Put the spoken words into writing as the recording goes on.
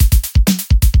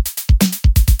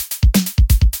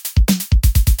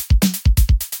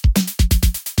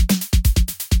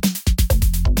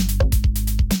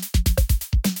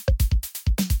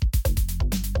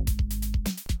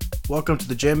Welcome to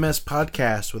the JMS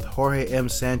Podcast with Jorge M.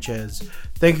 Sanchez.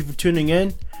 Thank you for tuning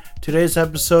in. Today's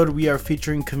episode, we are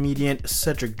featuring comedian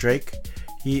Cedric Drake.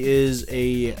 He is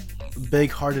a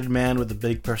big-hearted man with a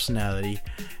big personality,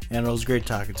 and it was great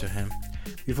talking to him.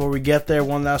 Before we get there,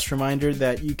 one last reminder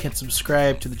that you can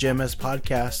subscribe to the JMS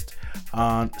Podcast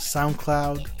on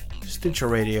SoundCloud, Stitcher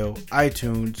Radio,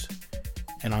 iTunes,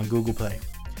 and on Google Play.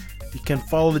 You can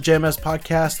follow the JMS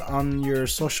Podcast on your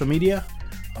social media,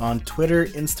 on Twitter,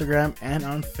 Instagram, and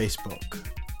on Facebook.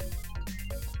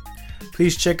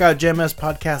 Please check out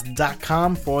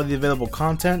jmspodcast.com for the available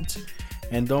content,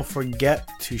 and don't forget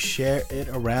to share it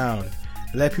around.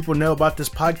 Let people know about this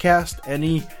podcast.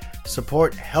 Any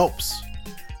support helps.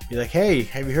 Be like, hey,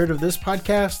 have you heard of this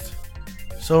podcast?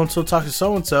 So-and-so talks to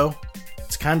so-and-so.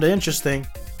 It's kind of interesting.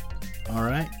 All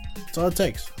right. That's all it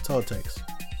takes.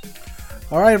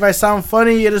 All right. If I sound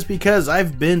funny, it is because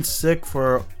I've been sick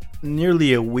for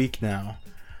nearly a week now.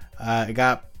 I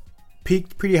got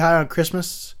peaked pretty high on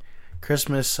Christmas.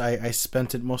 I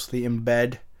spent it mostly in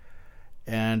bed.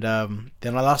 And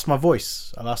then I lost my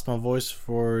voice.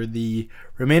 For the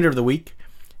remainder of the week.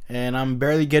 And I'm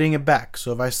barely getting it back.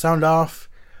 So if I sound off,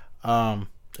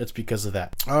 it's because of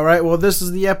that. All right. Well, this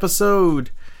is the episode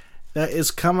that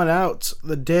is coming out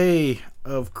the day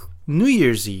of New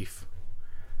Year's Eve.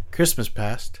 Christmas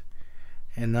passed.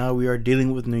 And now we are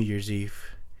dealing with New Year's Eve.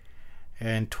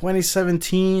 And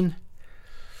 2017,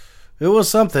 it was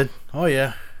something. Oh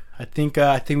yeah, I think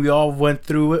we all went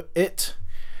through it.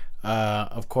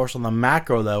 Of course, on the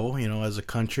macro level, as a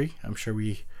country, I'm sure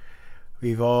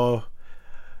we've all.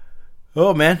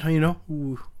 Oh man,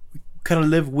 we kind of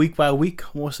live week by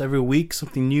week. Almost every week,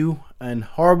 something new and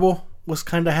horrible was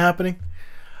kind of happening.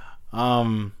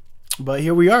 But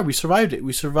here we are. We survived it.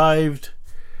 We survived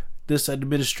this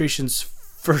administration's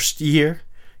first year.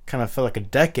 Kind of felt like a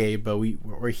decade, but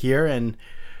we're here, and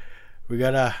we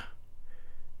gotta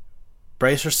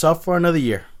brace ourselves for another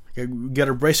year. We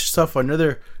gotta brace yourself for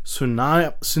another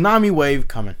tsunami wave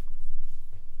coming.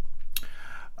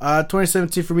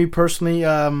 2017 for me personally,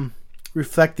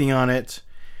 reflecting on it,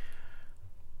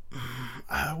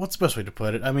 what's the best way to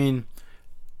put it? I mean,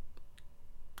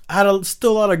 I had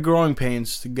still a lot of growing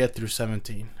pains to get through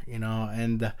 17,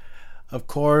 and of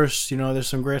course, there's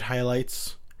some great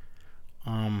highlights.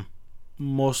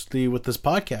 Mostly with this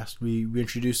podcast, we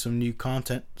introduced some new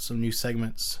content, some new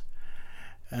segments,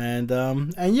 and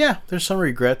yeah, there's some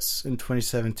regrets in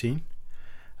 2017.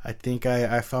 I think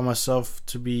I found myself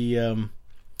to be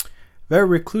very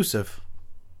reclusive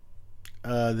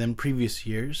than previous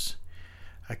years.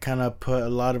 I kind of put a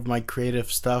lot of my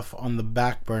creative stuff on the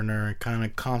back burner and kind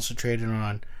of concentrated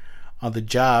on the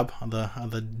job, on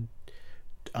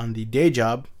the day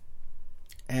job,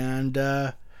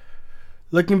 and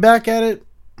looking back at it,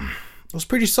 it was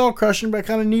pretty soul crushing, but I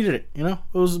kind of needed it. It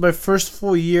was my first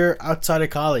full year outside of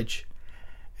college,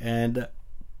 and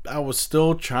I was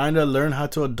still trying to learn how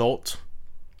to adult,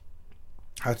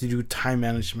 how to do time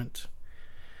management,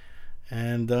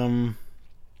 and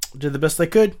did the best I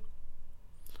could.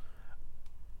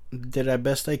 I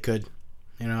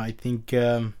think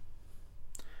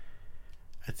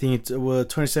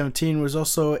 2017 was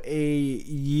also a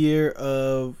year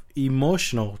of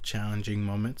emotional challenging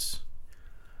moments.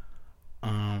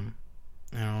 Again,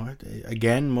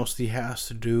 mostly has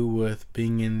to do with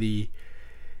being in the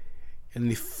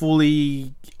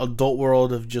fully adult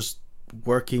world of just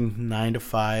working 9 to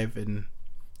 5 and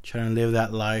trying to live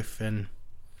that life, and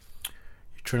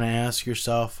you're trying to ask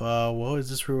yourself, well, is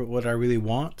this what I really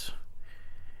want?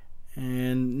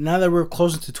 And now that we're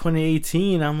close to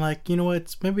 2018, I'm like,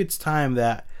 maybe it's time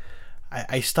that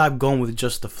I stop going with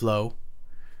just the flow.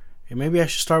 And maybe I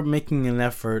should start making an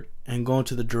effort and go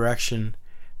into the direction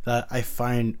that I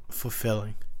find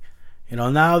fulfilling.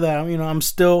 Now that I'm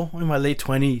still in my late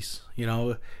 20s,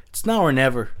 it's now or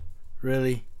never,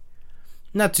 really.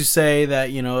 Not to say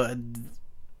that,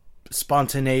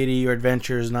 spontaneity or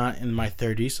adventure is not in my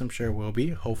 30s. I'm sure it will be,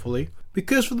 hopefully.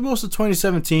 Because for the most of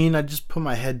 2017, I just put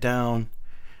my head down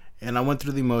and I went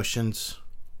through the emotions.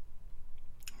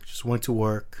 Just went to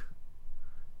work.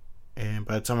 And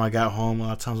by the time I got home,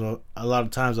 a lot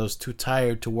of times I was too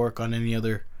tired to work on any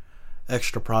other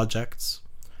extra projects.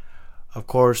 Of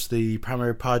course, the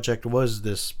primary project was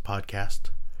this podcast.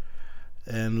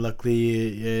 And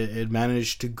luckily, it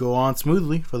managed to go on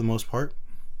smoothly for the most part.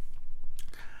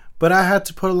 But I had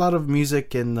to put a lot of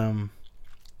music and a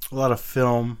lot of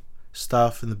film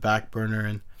stuff in the back burner,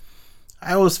 and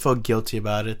I always felt guilty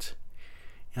about it.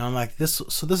 I'm like, this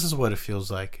is what it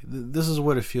feels like. This is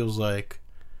what it feels like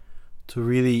to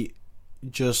really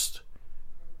just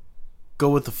go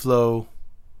with the flow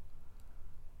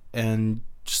and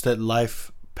just let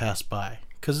life pass by.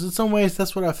 Because in some ways,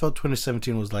 that's what I felt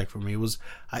 2017 was like for me.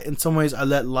 In some ways, I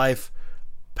let life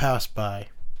pass by.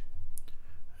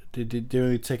 Didn't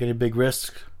really take any big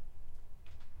risks.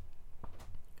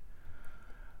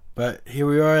 But here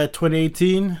we are at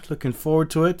 2018, looking forward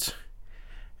to it.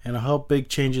 And I hope big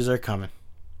changes are coming.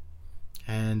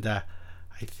 And I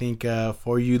think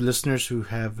for you listeners who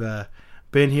have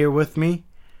been here with me,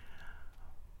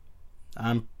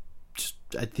 I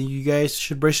think you guys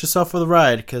should brace yourself for the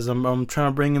ride, because I'm trying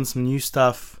to bring in some new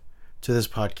stuff to this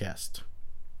podcast.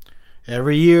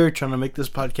 Every year, trying to make this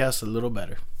podcast a little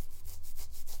better.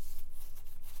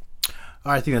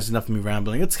 All right, I think that's enough of me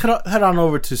rambling. Let's head on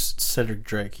over to Cedric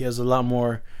Drake. He has a lot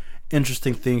more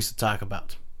interesting things to talk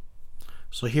about.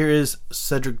 So here is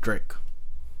Cedric Drake.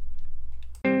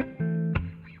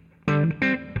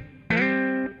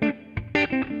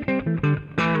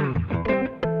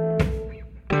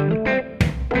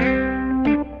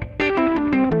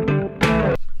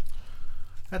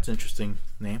 That's an interesting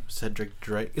name, Cedric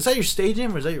Drake. Is that your stage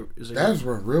name, or is that your? That's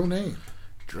my real name.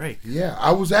 Drake. Yeah,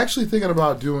 I was actually thinking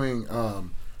about doing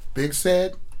Big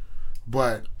Ced,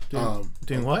 but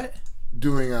doing what?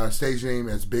 Doing a stage name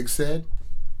as Big Ced.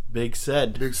 Big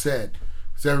Ced. Big Ced.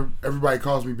 So everybody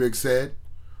calls me Big Ced.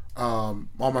 All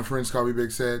my friends call me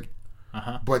Big Ced.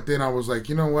 But then I was like,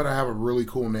 you know what? I have a really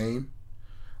cool name.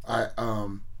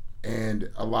 And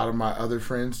a lot of my other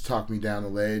friends talk me down the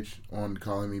ledge on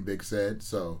calling me Big Ced,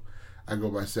 so I go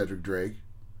by Cedric Drake.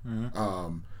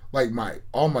 Mm-hmm. Like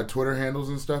all my Twitter handles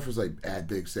and stuff is like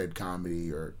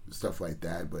 @BigCedComedy or stuff like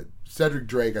that. But Cedric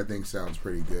Drake, I think, sounds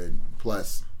pretty good.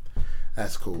 Plus,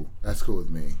 that's cool. That's cool with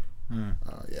me.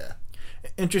 Yeah.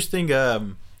 Interesting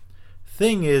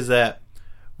thing is that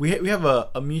we have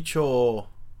a mutual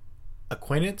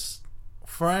acquaintance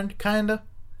friend, kinda.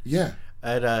 Yeah.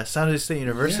 At San Jose State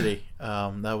University.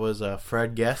 Yeah. That was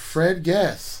Fred Guest. Fred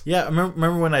Guest. Yeah, I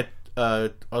remember when I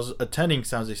was attending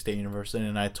San Jose State University,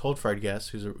 and I told Fred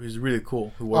Guest, who's really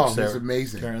cool, who works there. He's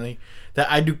amazing. Currently,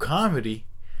 that I do comedy,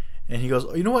 and he goes,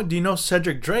 "Oh, you know what? Do you know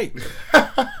Cedric Drake?"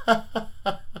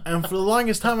 And for the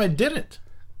longest time, I didn't.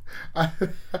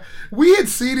 We had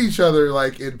seen each other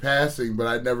like in passing, but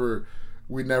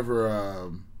we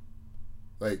never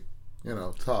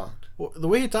talked. Well, the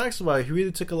way he talks about it, he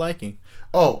really took a liking.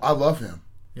 Oh, I love him.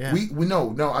 Yeah. We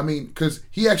know. I mean, because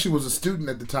he actually was a student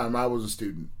at the time I was a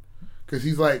student. Because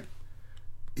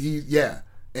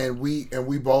and we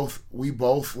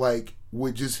both like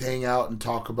would just hang out and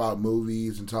talk about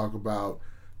movies and talk about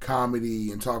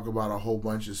comedy and talk about a whole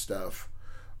bunch of stuff.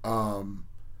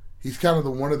 He's kind of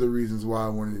one of the reasons why I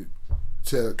wanted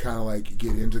to kind of like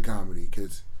get into comedy,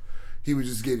 because I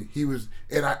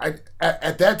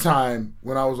at that time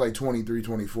when I was like 23,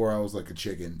 24, I was like a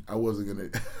chicken. I wasn't gonna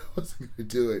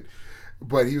do it.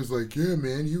 But he was like, "Yeah,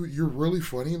 man, you're really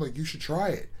funny. Like, you should try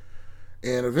it."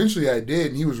 And eventually I did,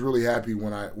 and he was really happy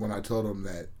when I told him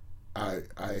that I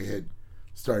had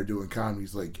started doing comedy.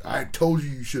 He's like, "I told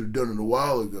you should have done it a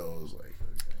while ago." I was like,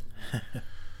 okay.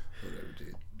 Whatever,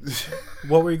 dude.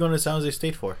 What were you going to San Jose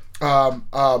State for?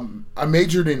 I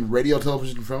majored in radio,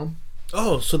 television, and film.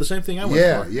 Oh, so the same thing I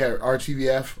went for. Yeah,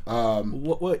 RTVF.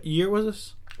 What year was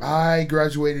this? I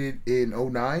graduated in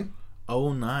 2009.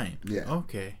 2009. Yeah.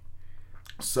 Okay.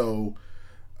 So,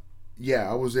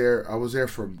 yeah, I was there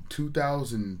from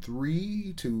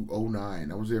 2003 to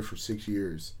 2009. I was there for 6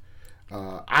 years.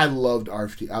 I loved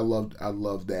RTVF. I loved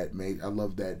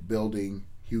that building.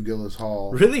 Hugh Gillis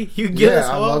Hall. Really? Hugh Gillis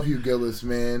Hall? Yeah, I love Hugh Gillis,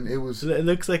 man. It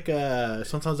looks like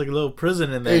sometimes like a little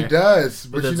prison in there. It does.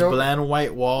 But with its bland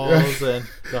white walls and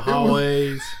the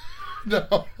hallways.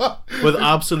 With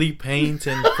obsolete paint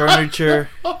and furniture.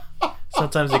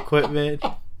 Sometimes equipment.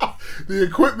 The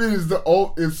equipment is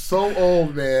so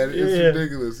old, man. It's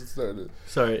ridiculous. It's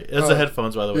Sorry, that's the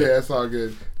headphones, by the way. Yeah, it's all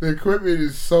good. The equipment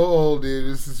is so old, dude.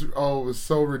 It was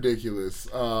so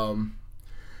ridiculous. Like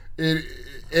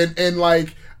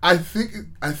I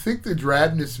think the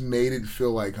drabness made it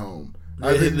feel like home.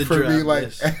 I think for me,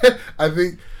 like I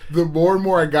think the more and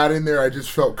more I got in there, I just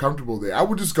felt comfortable there. I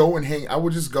would just go and hang. I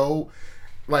would just go,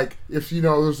 like, if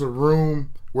there's a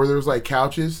room where there's like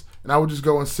couches, and I would just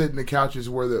go and sit in the couches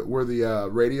where the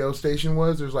radio station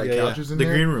was. There's like couches in there.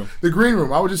 The green room. The green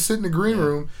room. I would just sit in the green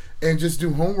room and just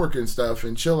do homework and stuff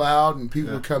and chill out, and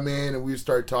people would come in and we'd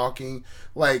start talking.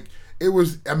 Like, it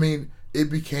was. I mean, it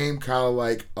became kind of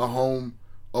like a home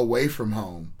away from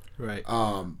home. Right.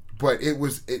 But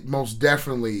it most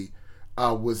definitely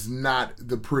was not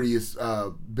the prettiest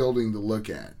building to look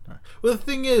at. Well, the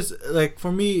thing is, like,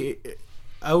 for me,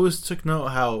 I always took note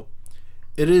how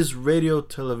it is radio,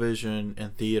 television,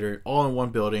 and theater all in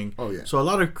one building. Oh, yeah. So a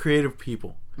lot of creative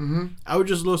people. I was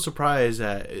just a little surprised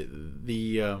at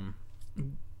the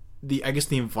I guess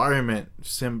the environment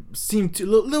seemed a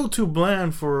little too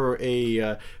bland for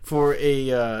a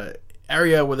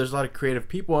area where there's a lot of creative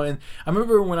people. And I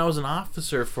remember when I was an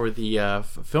officer for the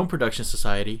Film Production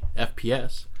Society,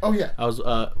 FPS. Oh yeah, I was.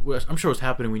 I'm sure it was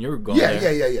happening when you were going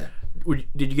there. Yeah.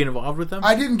 Did you get involved with them?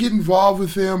 I didn't get involved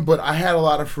with them, but I had a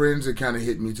lot of friends that kind of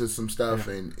hit me to some stuff,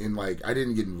 and like I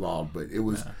didn't get involved, but it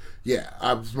was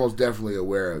I was most definitely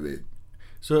aware of it.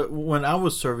 So when I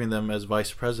was serving them as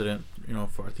vice president,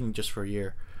 for I think just for a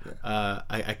year,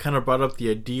 I kind of brought up the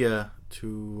idea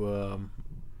to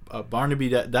Barnaby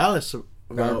Dallas.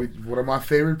 One of my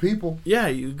favorite people.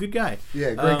 Yeah, good guy.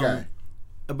 Yeah, great guy.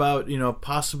 About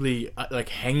possibly like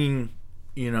hanging,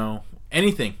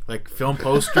 anything like film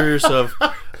posters of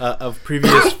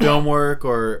previous film work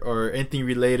or anything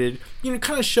related. Kind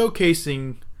of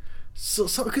showcasing.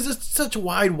 So because it's such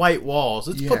wide white walls,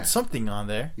 let's put something on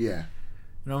there. Yeah.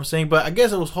 You know what I'm saying? But I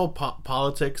guess it was whole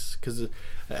politics because it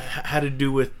had to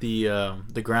do with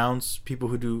the grounds people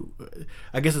who do.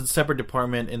 I guess it's a separate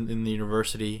department in the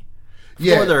university.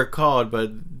 Yeah, they're called,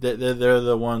 but they're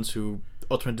the ones who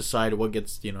ultimately decide what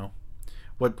gets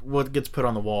what gets put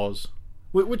on the walls.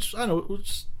 Which I know, which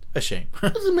is a shame.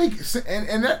 Doesn't make sense,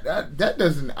 and that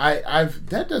doesn't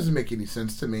that doesn't make any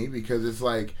sense to me because it's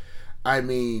like, I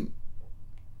mean.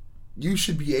 You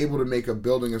should be able to make a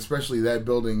building, especially that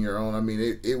building, your own. I mean,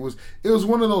 it was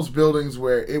one of those buildings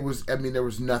where it was. I mean, there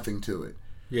was nothing to it.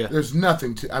 Yeah, there's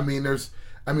nothing to. I mean,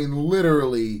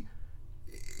 literally,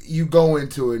 you go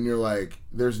into it and you're like,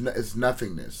 it's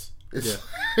nothingness. It's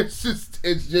it's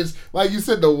just like you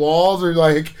said. The walls are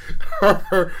like,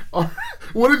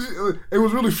 what did you? It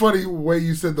was really funny the way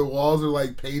you said the walls are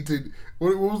like painted.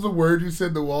 What was the word you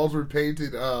said? The walls were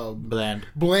painted. Bland.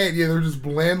 Yeah, they're just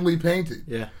blandly painted.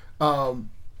 Yeah.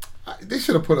 They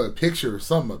should have put a picture or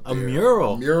something up there. A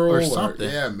mural or something.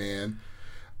 Yeah, man.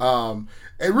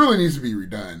 It really needs to be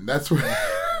redone. That's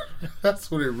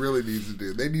what it really needs to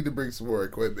do. They need to bring some more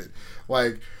equipment.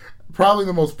 Like, probably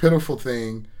the most pitiful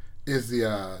thing is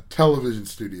the television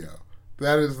studio.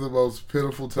 That is the most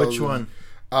pitiful television. Which one?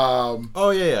 Oh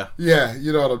yeah. Yeah,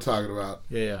 you know what I'm talking about.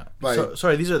 Yeah. Like,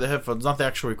 sorry, these are the headphones, not the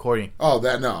actual recording. Oh,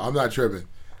 no, I'm not tripping.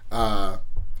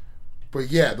 But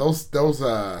yeah,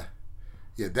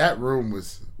 that room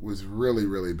was really,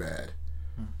 really bad.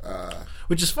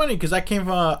 Which is funny because I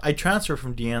transferred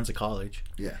from De Anza College.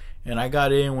 Yeah. And I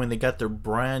got in when they got their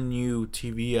brand new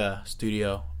TV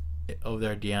studio over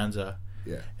there at De Anza.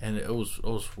 Yeah. And it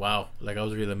was wow. Like I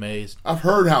was really amazed. I've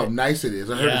heard how nice it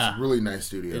is. I heard it's a really nice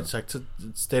studio. It's like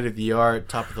state of the art,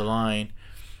 top of the line.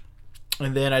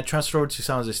 And then I transferred over to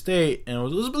San Jose State, and it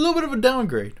was a little bit of a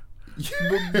downgrade.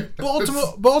 But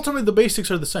ultimately, the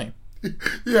basics are the same.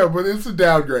 Yeah, but it's a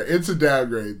downgrade. It's a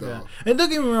downgrade, though. Yeah. And don't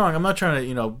get me wrong, I'm not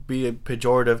trying to, be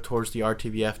pejorative towards the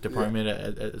RTVF department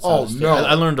at San Jose State. No.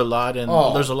 I learned a lot, and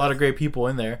there's a lot of great people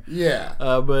in there. Yeah.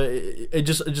 But it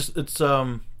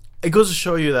goes to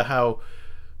show you that how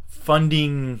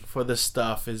funding for this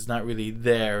stuff is not really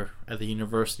there at the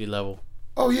university level.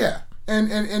 Oh yeah.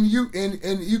 And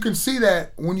you can see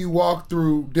that when you walk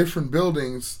through different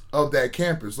buildings of that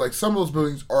campus. Like some of those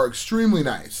buildings are extremely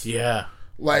nice. Yeah.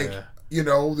 Like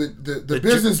the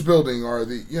business building or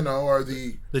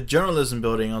the journalism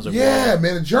building. I was like, yeah, wow.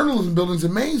 Man, the journalism building's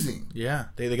amazing. Yeah,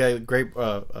 they got great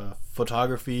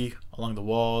photography along the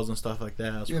walls and stuff like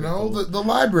that. Cool. the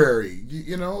library.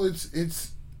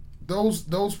 It's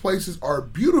those places are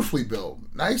beautifully built,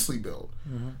 nicely built.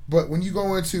 Mm-hmm. But when you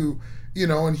go into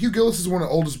and Hugh Gillis is one of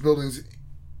the oldest buildings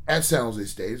at San Jose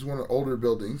State. It's one of the older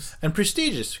buildings. And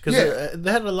prestigious, because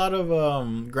they had a lot of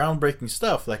groundbreaking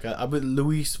stuff. Like, I believe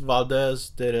Luis Valdez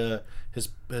did his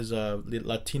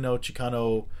Latino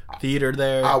Chicano theater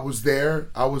there. I was there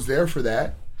for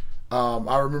that.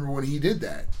 I remember when he did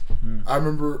that. Mm. I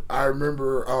remember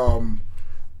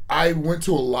I went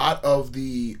to a lot of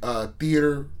the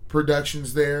theater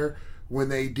productions there when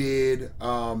they did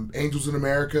Angels in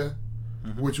America.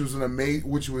 Mm-hmm.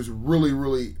 Which was really,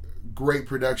 really great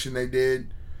production they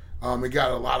did. It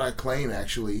got a lot of acclaim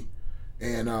actually,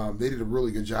 and they did a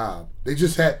really good job. They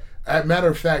just had, as a matter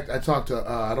of fact, I talked to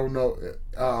I don't know,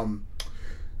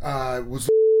 was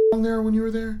on there when you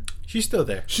were there? She's still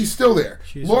there. She's still there.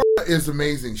 Laura is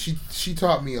amazing. She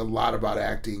taught me a lot about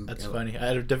acting. That's funny. I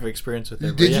had a different experience with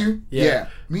her. Did you? Yeah.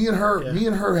 Me and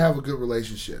her have a good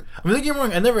relationship. I mean, don't get me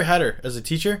wrong. I never had her as a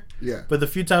teacher. Yeah. But the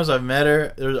few times I've met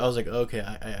her, I was like, okay,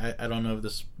 I don't know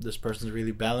if this person's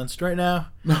really balanced right now.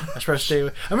 I try to stay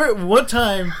away. I remember one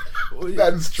time.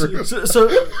 That is true.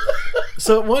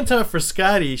 So one time for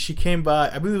Scotty, she came by.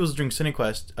 I believe it was during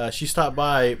CineQuest. She stopped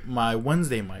by my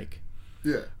Wednesday mic.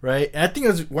 Yeah. Right? And I think I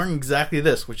was wearing exactly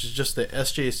this, which is just the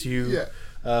SJSU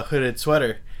hooded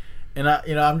sweater. And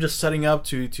I'm just setting up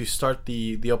to start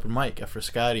the open mic at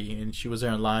Frascati, and she was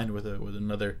there in line with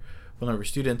another one of her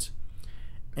students.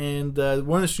 And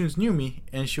one of the students knew me,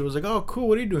 and she was like, "Oh, cool,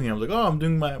 what are you doing here?" I was like, "Oh, I'm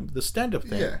doing the stand-up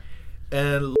thing." Yeah.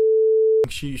 And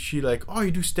she like, "Oh,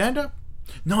 you do stand-up?"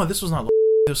 No, this was not.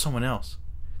 It was someone else.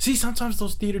 See, sometimes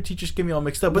those theater teachers get me all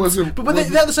mixed up, but they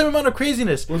have the same amount of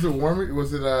craziness. Was it Warmer?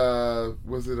 Was it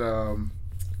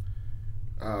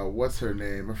what's her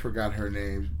name? I forgot her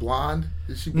name. Blonde?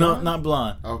 Is she blonde? No, not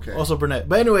blonde. Okay. Also brunette.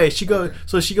 But anyway, she goes.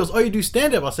 So she goes, "Oh, you do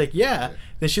stand-up?" I was like, "Yeah."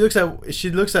 Then she looks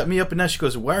at me up and down. She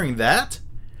goes, "Wearing that?"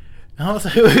 And I was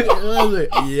like,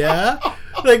 "Yeah."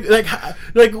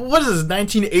 Like what is this,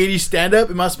 1980 stand-up?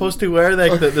 Am I supposed to wear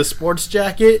like the sports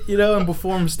jacket, and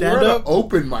perform stand-up? We're at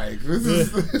open mic.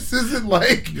 This isn't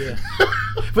like. Yeah.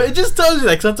 But it just tells you,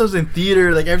 like, sometimes in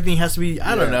theater, like, everything has to be,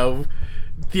 I don't know,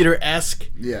 theater-esque.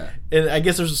 Yeah. And I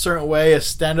guess there's a certain way a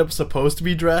stand-up's supposed to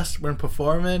be dressed when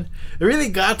performing. It really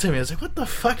got to me. I was like, what the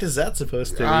fuck is that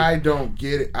supposed to be? I don't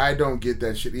get it. I don't get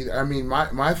that shit either. I mean,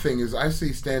 my thing is, I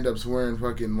see stand-ups wearing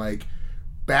fucking, like,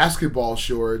 basketball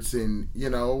shorts and,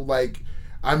 like,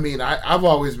 I mean, I've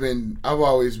always been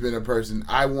a person.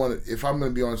 If I'm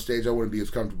going to be on stage, I want to be as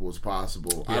comfortable as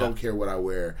possible. Yeah. I don't care what I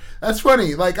wear. That's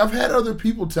funny. Like, I've had other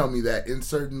people tell me that in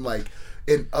certain, like,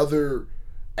 in other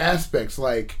aspects,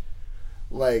 like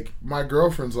my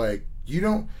girlfriend's like,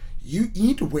 you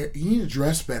need to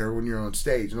dress better when you're on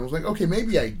stage. And I was like, okay,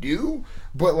 maybe I do,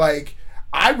 but like,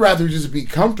 I'd rather just be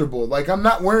comfortable. Like, I'm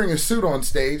not wearing a suit on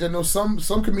stage. I know some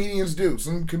comedians do.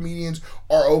 Some comedians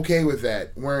are okay with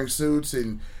that, wearing suits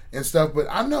and stuff. But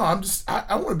I want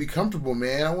to be comfortable,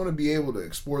 man. I want to be able to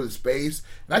explore the space.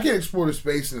 And I can't explore the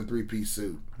space in a 3-piece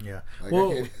suit. Yeah. Like,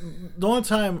 well, the only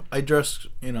time I dress,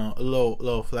 a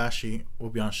little flashy will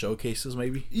be on showcases,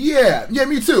 maybe. Yeah,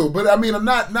 me too. But I mean, I'm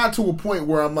not to a point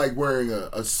where I'm like wearing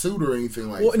a suit or anything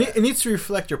like that. Well, it needs to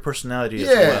reflect your personality as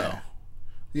well.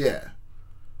 Yeah.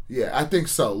 Yeah, I think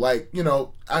so. Like,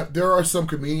 there are some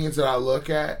comedians that I look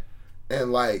at,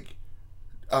 and like,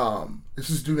 this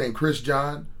is a dude named Chris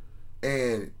John,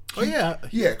 and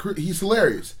he's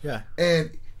hilarious. Yeah,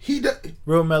 and he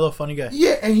real mellow, funny guy.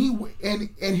 Yeah, and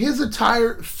his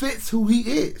attire fits who he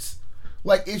is.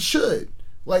 Like, it should.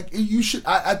 Like, you should.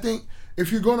 I think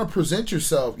if you're going to present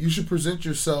yourself, you should present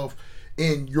yourself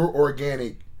in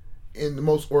the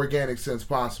most organic sense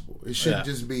possible. It shouldn't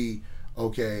just be,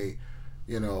 okay,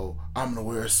 I'm going to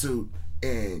wear a suit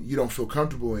and you don't feel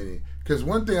comfortable in it. Because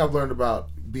one thing I've learned about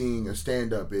being a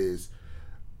stand-up is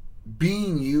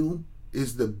being you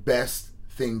is the best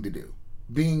thing to do.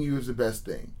 Being you is the best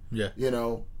thing. Yeah.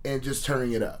 And just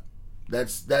turning it up.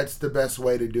 That's the best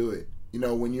way to do it.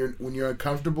 When you're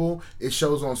uncomfortable, it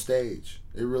shows on stage.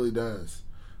 It really does.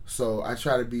 So I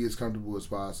try to be as comfortable as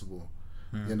possible.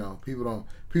 People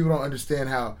don't understand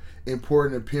how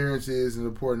important appearance is and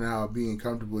important how being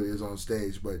comfortable is on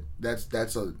stage, but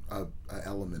that's a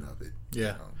element of it.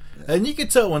 Yeah. And you can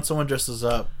tell when someone dresses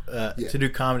up to do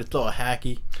comedy. It's a little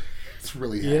hacky. It's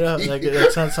really hacky. Like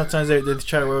sometimes they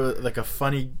try to wear like a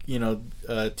funny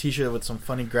t-shirt with some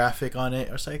funny graphic on it.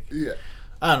 Or it's like,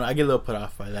 I don't know. I get a little put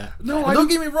off by that. No, don't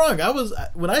get me wrong.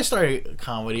 When I started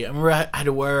comedy, I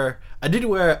remember I did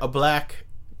wear a black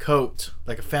coat,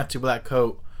 like a fancy black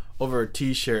coat over a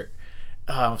t-shirt.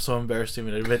 Oh, I'm so embarrassed to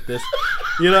even admit this.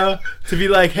 To be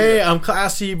like, hey, I'm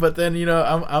classy, but then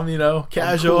I'm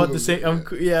casual cool at the same. I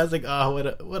was like,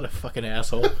 oh, what a fucking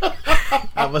asshole.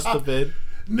 I must have been.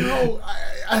 No,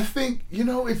 I think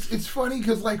it's funny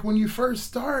because like when you first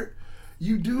start,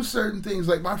 you do certain things.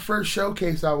 Like my first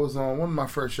showcase I was on, one of my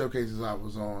first showcases I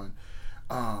was on,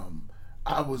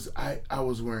 I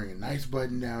was wearing a nice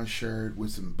button-down shirt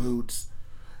with some boots.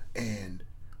 And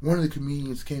one of the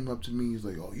comedians came up to me. He's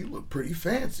like, "Oh, you look pretty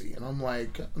fancy." And I'm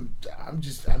like, I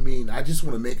just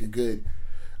want to make a good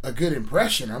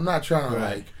impression. I'm not trying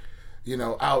to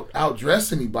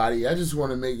outdress anybody. I just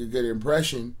want to make a good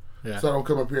impression, so I don't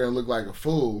come up here and look like a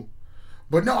fool.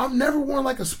 But no, I've never worn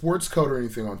like a sports coat or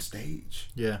anything on stage.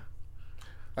 Yeah,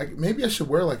 like maybe I should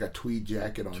wear like a tweed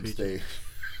jacket on stage.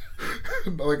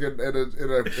 Like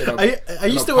I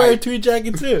used to wear a tweed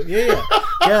jacket too. Yeah.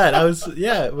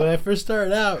 When I first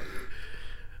started out,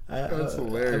 that's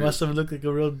hilarious. I must have looked like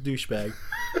a real douchebag.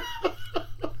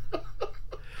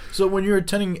 So when you were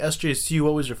attending SJSU,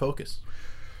 what was your focus?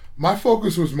 My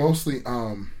focus was mostly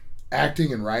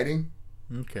acting and writing.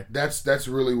 Okay, that's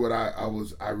really what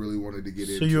I really wanted to get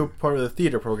into. So you were part of the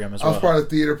theater program as well. I was part of the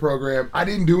theater program. I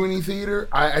didn't do any theater.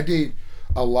 I did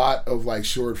a lot of like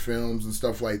short films and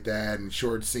stuff like that, and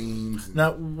short scenes. And,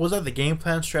 now, was that the game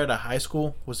plan straight out of high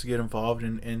school? Was to get involved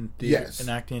in theater, in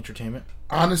acting, entertainment?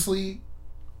 Honestly,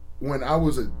 when I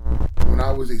was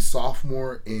a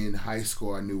sophomore in high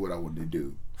school, I knew what I wanted to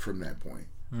do from that point.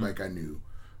 Like I knew,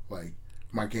 like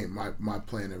my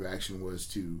plan of action was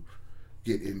to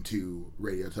get into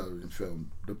radio, television,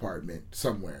 film department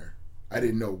somewhere. I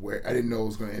didn't know where. I didn't know it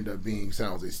was going to end up being San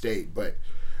Jose State, but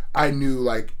I knew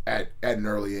like at an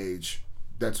early age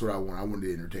that's what I wanted. I wanted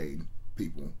to entertain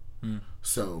people,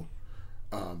 so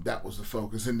that was the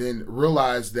focus. And then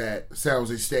realized that San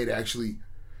Jose State actually,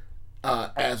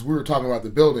 as we were talking about the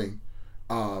building,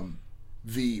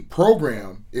 the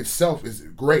program itself is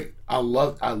great. I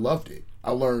loved it.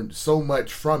 I learned so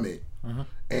much from it,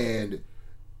 and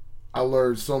I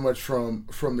learned so much from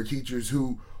the teachers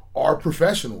who are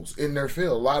professionals in their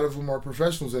field. A lot of them are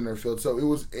professionals in their field. So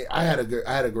I had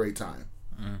a great time.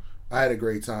 I had a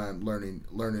great time learning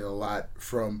a lot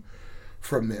from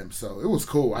them. So it was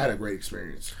cool. I had a great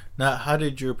experience. Now, how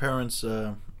did your parents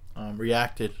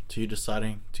reacted to you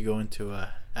deciding to go into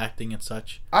acting and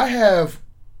such? I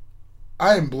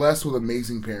am blessed with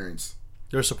amazing parents.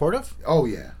 They're supportive? Oh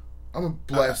yeah, I'm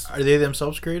blessed. Are they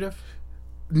themselves creative?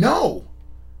 No,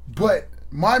 but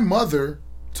my mother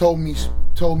told me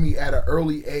at an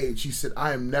early age. She said,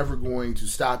 "I am never going to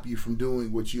stop you from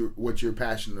doing what you're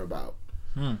passionate about.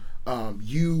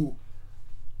 You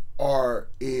are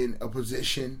in a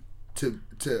position to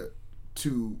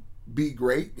be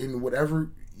great in whatever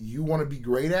you want to be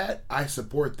great at. I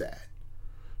support that."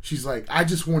 She's like, "I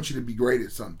just want you to be great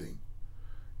at something,"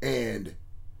 and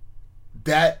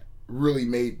that really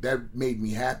made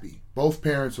me happy. Both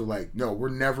parents were like, "No, we're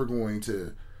never going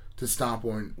to stomp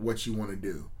on what you want to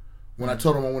do." When I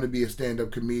told them I want to be a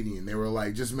stand-up comedian, they were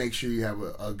like, "Just make sure you have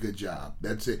a good job.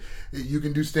 That's it. You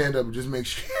can do stand-up, just make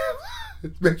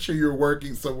sure you're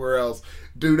working somewhere else.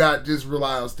 Do not just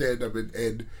rely on stand-up."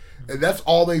 And that's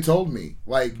all they told me.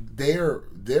 Like they're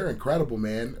incredible,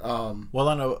 man. What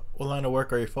line of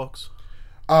work are your folks?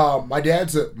 My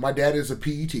dad is a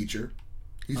PE teacher.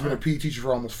 He's been a PE teacher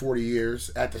for almost 40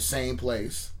 years at the same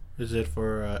place. Is it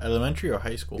for elementary or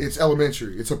high school? It's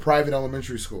elementary. It's a private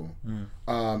elementary school.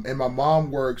 And my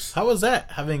mom works. How was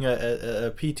that, having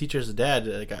a PE teacher as a dad?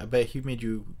 Like, I bet he made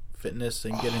you fitness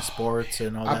and getting sports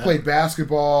and all that. I played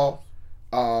basketball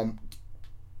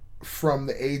from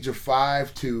the age of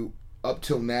 5 to up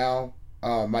till now.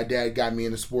 My dad got me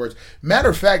into sports. Matter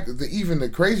of fact, even the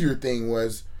crazier thing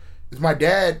is my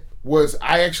dad was.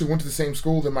 I actually went to the same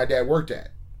school that my dad worked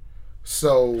at.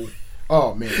 So,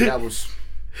 oh man, that was.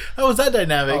 How was that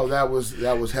dynamic? Oh, that was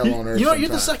hell on earth. You know, you're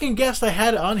the second guest I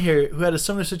had on here who had a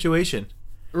similar situation.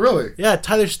 Really? Yeah,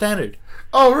 Tyler Standard.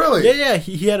 Oh, really? Yeah.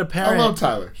 He had a parent. I love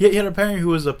Tyler. He had a parent who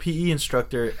was a PE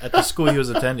instructor at the school he was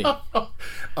attending. But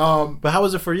how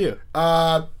was it for you?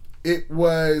 It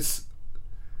was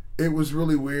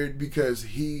really weird because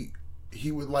he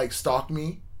would like stalk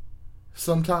me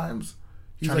sometimes.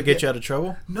 He's trying to get you out of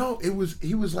trouble? No,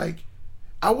 he was like,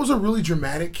 I was a really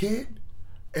dramatic kid.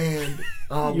 And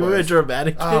you were a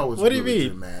dramatic kid? I was what do really you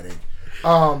mean? Dramatic.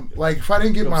 Like if I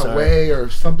didn't get my way or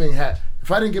something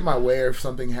if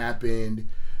something happened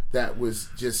that was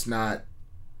just not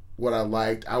what I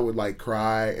liked, I would like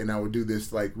cry, and I would do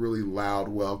this like really loud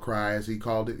well cry, as he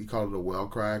called it. He called it a well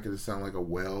cry because it sounded like a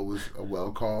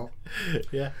well call.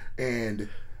 Yeah. And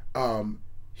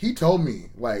he told me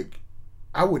like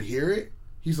I would hear it.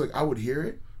 He's like, I would hear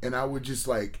it, and I would just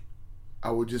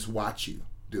watch you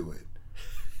do it.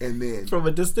 And then from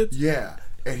a distance? Yeah.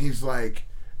 And he's like,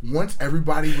 once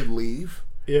everybody would leave,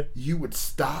 yeah, you would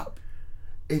stop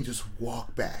and just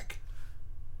walk back.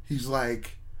 He's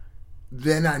like,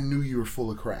 then I knew you were full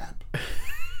of crap.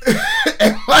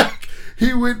 And like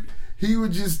he would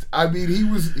just, I mean, he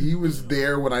was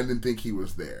there when I didn't think he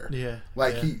was there. Yeah.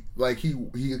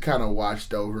 He kind of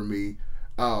watched over me.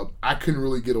 I couldn't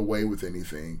really get away with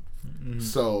anything. Mm-hmm.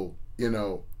 So,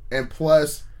 and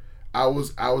plus I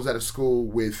was at a school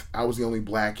I was the only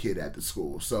black kid at the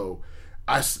school. So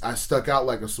I stuck out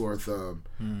like a sore thumb.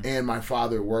 And my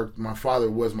father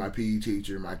was my PE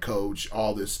teacher, my coach,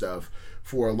 all this stuff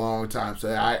for a long time.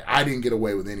 So I didn't get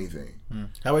away with anything.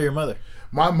 How about your mother?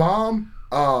 My mom,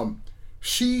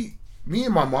 me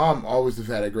and my mom always have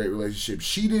had a great relationship.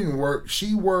 She didn't work.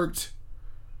 She worked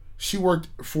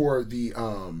for the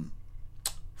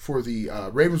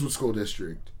Ravenswood School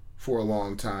District for a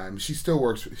long time. She still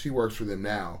works. She works for them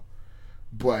now,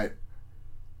 but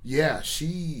yeah,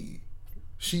 she's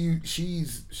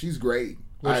great.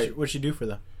 What'd she do for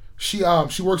them? She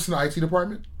works in the IT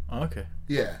department. Oh, okay.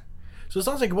 Yeah. So it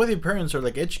sounds like both your parents are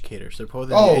like educators. They're both in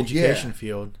the education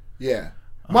field. Yeah.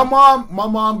 My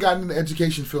mom got into the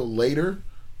education field later.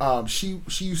 She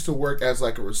used to work as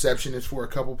like a receptionist for a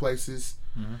couple places,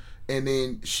 and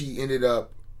then she ended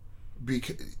up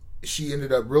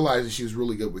realizing she was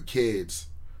really good with kids,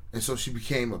 and so she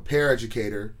became a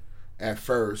paraeducator at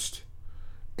first,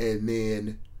 and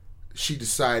then she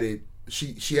decided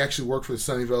she actually worked for the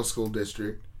Sunnyvale School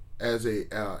District as a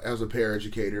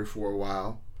paraeducator for a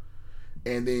while,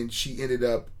 and then she ended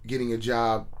up getting a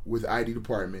job with the ID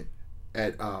department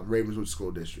at Ravenswood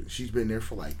School District. She's been there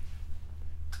for like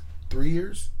 3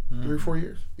 or 4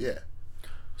 years. Yeah.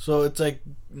 So it's like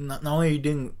not only are you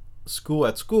doing school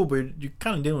at school, but you're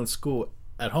kind of doing school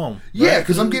at home. Right? Yeah,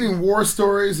 because I'm getting war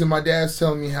stories, and my dad's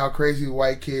telling me how crazy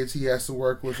white kids he has to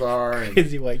work with are. And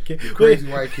crazy white kids. Crazy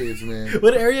white kids, man.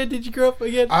 What area did you grow up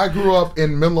again? I grew up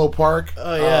in Menlo Park.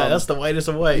 Oh yeah, that's the whitest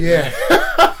of white. Yeah.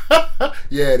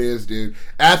 Yeah, it is, dude.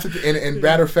 And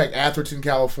matter of fact, Atherton,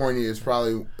 California is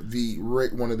probably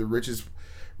one of the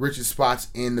richest spots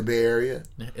in the Bay Area,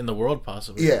 in the world,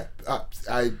 possibly. Yeah,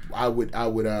 I would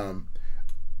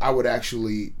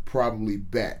actually probably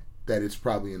bet that it's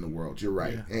probably in the world. You're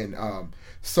right, yeah. And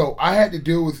so I had to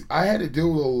deal with a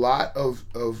lot of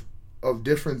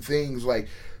different things. Like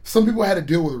some people had to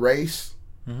deal with race.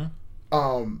 I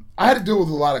had to deal with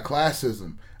a lot of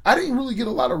classism. I didn't really get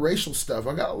a lot of racial stuff.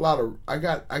 I got a lot of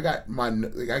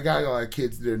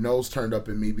kids, their nose turned up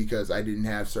in me because I didn't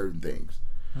have certain things.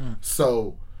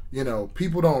 So,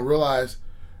 people don't realize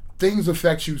things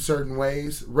affect you certain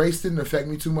ways. Race didn't affect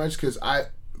me too much because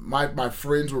my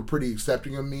friends were pretty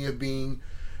accepting of me of being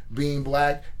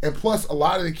black, and plus a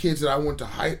lot of the kids that I went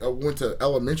to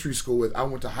elementary school with, I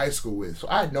went to high school with. So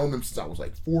I had known them since I was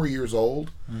like 4 years old.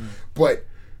 But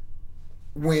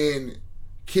when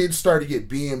kids started to get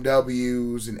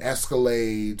BMWs and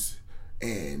Escalades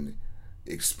and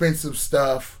expensive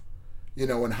stuff,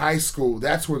 in high school,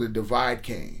 that's where the divide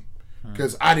came.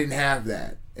 Because I didn't have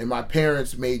that. And my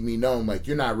parents made me know, like,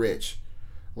 you're not rich.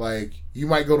 Like, you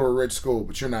might go to a rich school,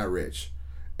 but you're not rich.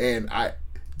 And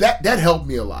that helped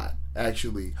me a lot,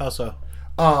 actually. How so?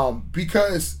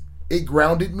 Because it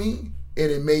grounded me,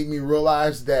 and it made me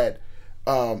realize that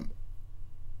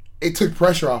it took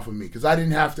pressure off of me, because I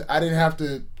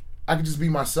could just be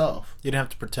myself. You didn't have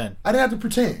to pretend. I didn't have to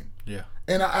pretend. Yeah.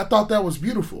 And I thought that was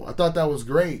beautiful. I thought that was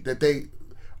great that they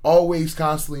always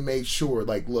constantly made sure,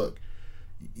 like, look,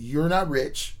 you're not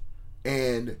rich,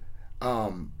 and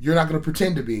you're not going to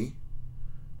pretend to be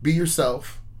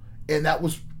yourself. And that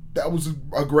was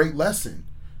a great lesson,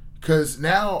 because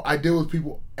now I deal with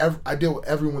people. I deal with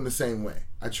everyone the same way.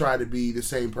 I try to be the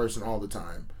same person all the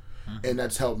time. And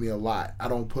that's helped me a lot. I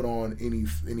don't put on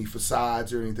any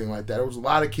facades or anything like that. There was a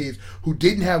lot of kids who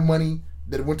didn't have money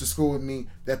that went to school with me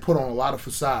that put on a lot of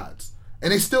facades,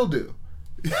 and they still do.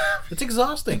 It's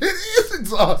exhausting. It is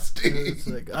exhausting. It's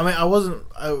like, I wasn't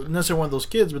necessarily one of those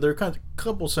kids, but there were kind of a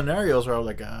couple scenarios where I was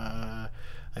like, I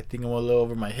think I'm a little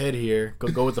over my head here.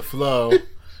 Go with the flow.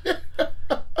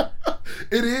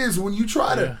 It is when you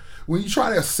try to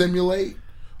assimilate.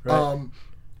 Right.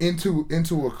 Into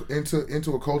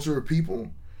a culture of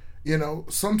people,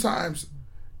 sometimes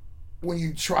when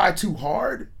you try too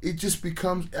hard, it just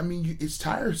becomes. It's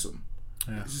tiresome.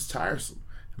 Yeah. It's just tiresome.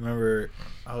 I remember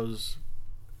I was,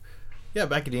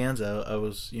 back at De Anza, I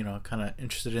was kind of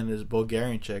interested in this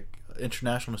Bulgarian chick,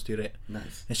 international student.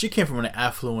 Nice. And she came from an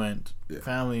affluent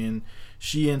family, and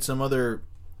she and some other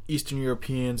Eastern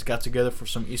Europeans got together for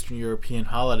some Eastern European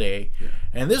holiday,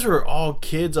 and these were all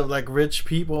kids of like rich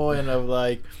people and of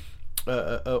like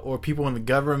or people in the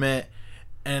government,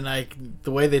 and like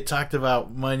the way they talked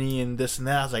about money and this and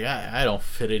that, I was like, I don't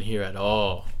fit in here at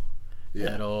all,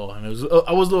 at all. And I was a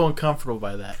little uncomfortable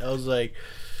by that. I was like,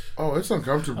 oh, it's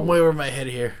uncomfortable. I'm way over my head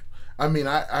here. I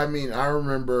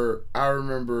remember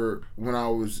when I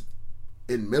was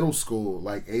in middle school,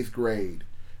 like 8th grade,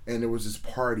 and there was this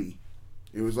party.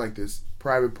 It was like this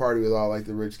private party with all like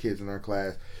the rich kids in our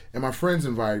class, and my friends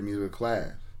invited me to the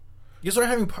class. You started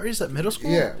having parties at middle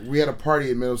school? Yeah, we had a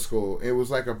party at middle school. It was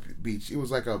like a beach. It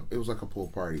was like a pool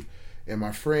party, and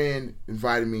my friend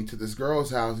invited me to this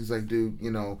girl's house. He's like, dude,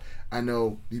 I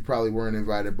know you probably weren't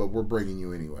invited, but we're bringing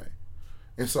you anyway.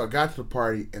 And so I got to the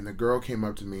party, and the girl came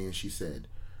up to me and she said,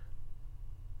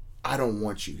 I don't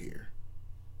want you here.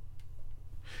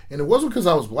 And it wasn't because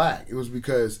I was black. It was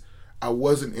because I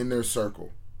wasn't in their circle.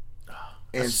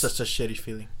 And that's such a shitty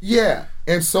feeling. Yeah.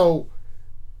 And so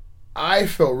I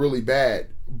felt really bad,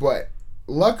 but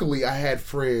luckily I had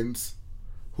friends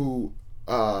who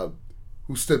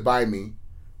stood by me,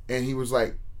 and he was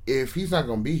like, if he's not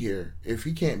going to be here, if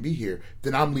he can't be here,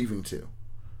 then I'm leaving too.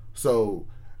 So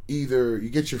either you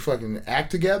get your fucking act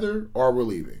together or we're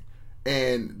leaving.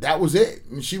 And that was it.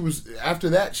 And after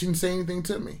that, she didn't say anything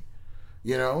to me.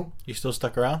 You know? You still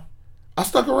stuck around? I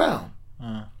stuck around.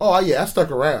 Oh, yeah, I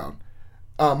stuck around.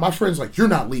 My friend's like, you're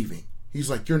not leaving. He's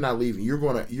like, you're not leaving. You're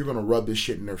gonna rub this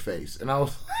shit in their face. And I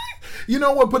was like, you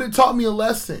know what? But it taught me a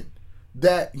lesson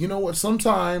that, you know what?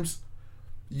 Sometimes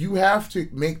you have to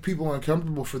make people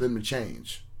uncomfortable for them to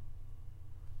change.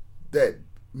 That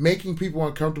making people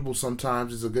uncomfortable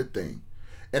sometimes is a good thing.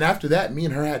 And after that, me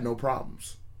and her had no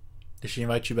problems. Did she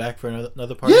invite you back for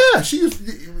another party?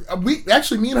 Yeah,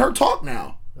 me and her talk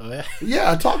now. Oh yeah.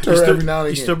 Yeah, I talk to her every now and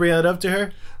again. You still bring that up to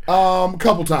her? A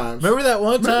couple times. Remember that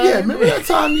one time? Yeah, remember that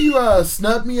time you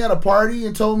snubbed me at a party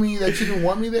and told me that you didn't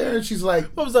want me there? And she's like,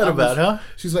 what was that about, huh?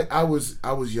 She's like, I was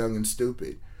young and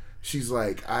stupid. She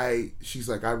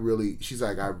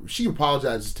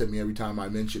apologizes to me every time I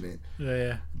mention it.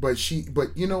 Yeah. But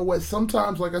you know what?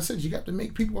 Sometimes, like I said, you got to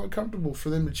make people uncomfortable for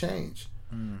them to change.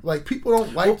 Like, people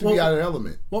don't like to be out of their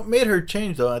element. What made her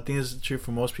change, though, I think is true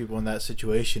for most people in that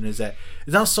situation, is that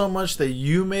it's not so much that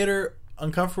you made her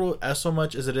uncomfortable as so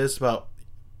much as it is about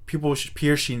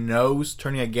peers she knows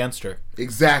turning against her.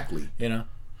 Exactly. You know?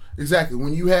 Exactly.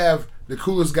 When you have the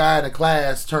coolest guy in the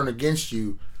class turn against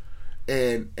you,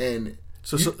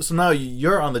 so now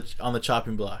you're on the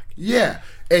chopping block. Yeah,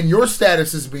 and your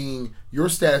status is being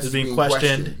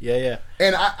questioned. Yeah.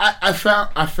 And I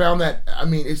found that, I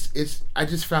mean, I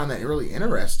just found that really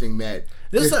interesting that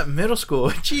this is at middle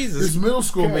school. Jesus, it's middle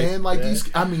school, Christ, man. Like,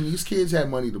 yeah. these kids had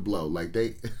money to blow. Like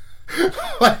they.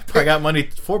 I got money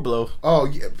for blow. Oh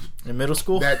yeah, in middle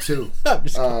school. That too.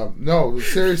 No,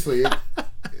 seriously,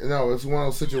 it's one of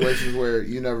those situations where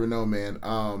you never know, man.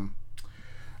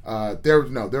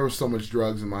 There was so much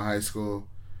drugs in my high school.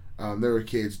 There were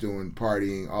kids doing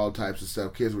partying, all types of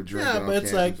stuff. Kids were drinking. Yeah, but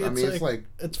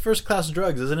it's first class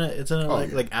drugs, isn't it? Isn't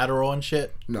it like Adderall and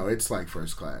shit? No, it's like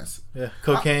first class. Yeah,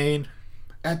 cocaine.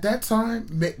 At that time,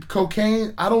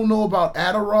 cocaine. I don't know about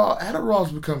Adderall.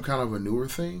 Adderall's become kind of a newer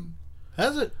thing.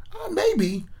 Has it?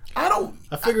 Maybe. I don't.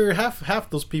 I figure half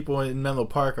those people in Menlo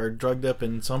Park are drugged up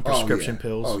in some prescription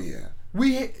pills. Oh yeah.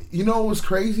 You know what's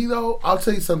crazy though? I'll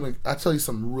tell you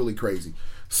something really crazy.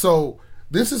 So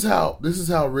this is how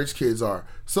rich kids are.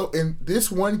 So, and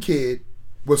this one kid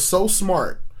was so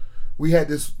smart. We had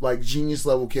this like genius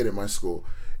level kid at my school,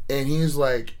 and he was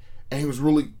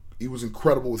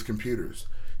incredible with computers.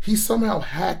 He somehow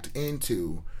hacked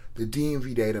into the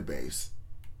DMV database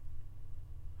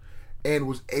and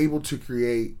was able to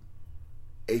create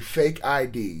a fake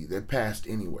ID that passed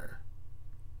anywhere.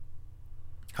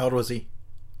 How old was he?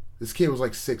 This kid was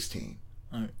like 16.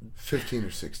 15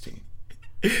 or 16.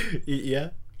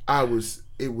 Yeah.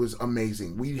 It was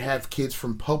amazing. We have kids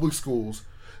from public schools,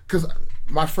 because a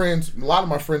lot of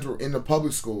my friends were in the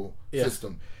public school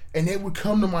system, and they would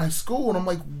come to my school, and I'm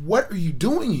like, what are you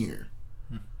doing here?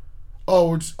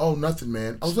 Oh, nothing,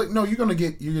 man. I was like, no, you're gonna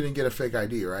get a fake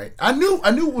ID, right? I knew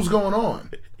what was going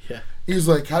on. Yeah. He was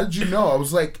like, how did you know? I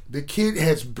was like, the kid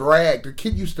has bragged. The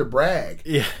kid used to brag.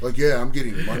 Yeah. Like, yeah, I'm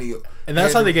getting money. And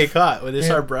that's how they get caught, when they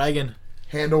start bragging.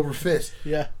 Hand over fist.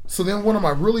 Yeah. So then one of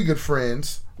my really good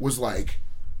friends was like,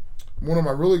 you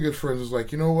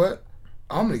know what?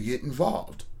 I'm going to get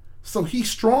involved. So he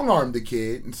strong-armed the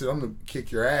kid and said, I'm going to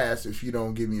kick your ass if you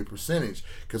don't give me a percentage,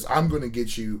 because I'm going to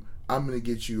get you a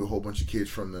whole bunch of kids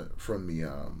from the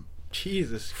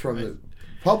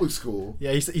public school.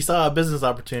 Yeah, he saw a business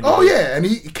opportunity. Oh yeah, and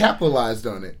he capitalized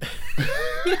on it.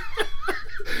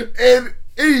 And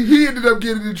he ended up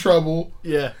getting in trouble.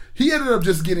 Yeah. He ended up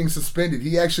just getting suspended.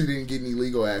 He actually didn't get any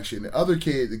legal action. The other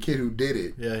kid, the kid who did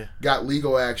it, got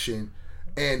legal action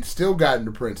and still got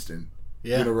into Princeton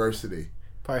University.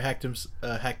 Probably hacked into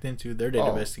their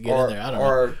database to get in there. I don't know.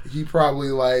 Or he probably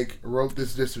wrote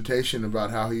this dissertation about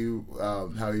how he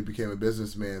became a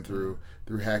businessman through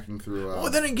hacking through. Well,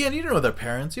 then again, you don't know their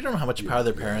parents. You don't know how much power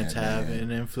their parents have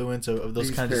and influence of those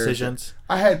kind of decisions.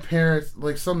 I had parents,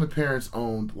 like some of the parents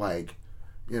owned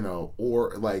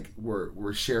or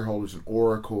were shareholders in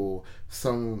Oracle.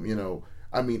 Some,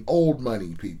 old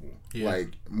money people. Yeah. Like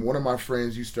one of my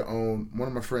friends used to own. One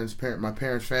of my friend's my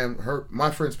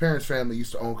friend's parents' family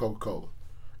used to own Coca-Cola.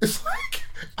 It's like,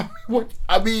 what?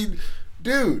 I mean,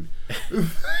 dude,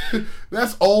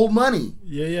 that's old money.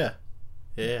 Yeah.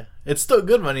 It's still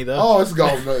good money though. Oh, it's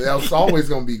always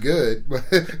gonna be good, but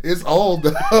it's old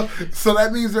though. So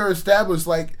that means they're established.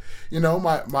 Like,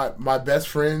 my best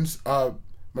friend's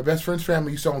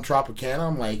family used to own Tropicana.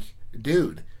 I'm like,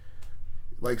 dude,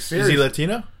 like seriously. Is he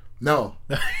Latino? No.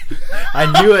 I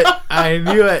knew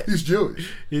it. He's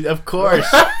Jewish. Of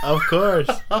course.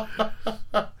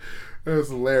 It was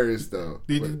hilarious though.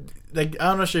 Like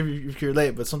I'm not sure if you're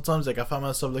late, but sometimes like I find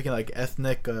myself looking like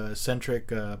ethnic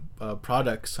centric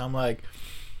products. I'm like,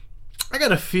 I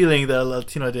got a feeling that a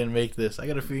Latino didn't make this. I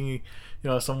got a feeling,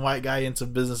 some white guy in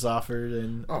some business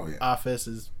office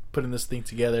is putting this thing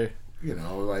together.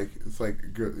 Like it's like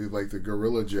the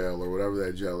Gorilla Gel or whatever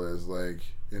that gel is. Like,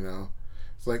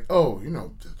 it's like, the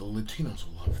Latinos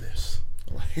will love this.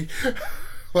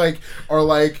 Like,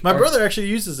 my brother actually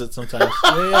uses it sometimes.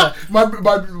 Yeah.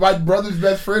 my brother's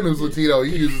best friend who's Latino,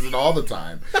 he uses it all the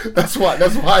time. That's why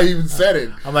I even said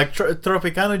it. I'm like,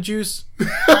 Tropicana juice,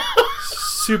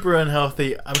 super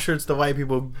unhealthy. I'm sure it's the white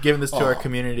people giving this to our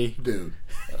community, dude.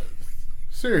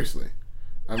 Seriously,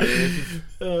 I mean,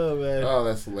 oh man,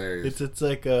 that's hilarious. It's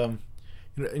like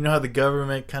you know how the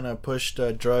government kind of pushed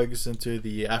drugs into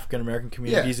the African American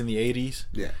communities in the 80s?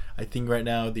 Yeah. I think right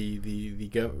now the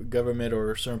government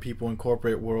or certain people in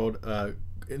corporate world,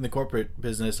 in the corporate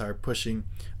business, are pushing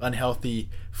unhealthy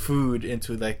food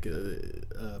into like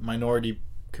minority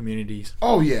communities.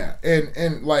 Oh yeah,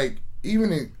 and like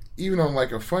even on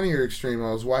like a funnier extreme,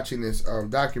 I was watching this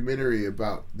documentary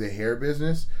about the hair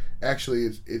business. Actually,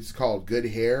 it's called Good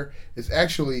Hair. It's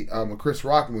actually a Chris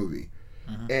Rock movie,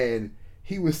 and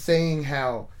he was saying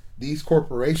how these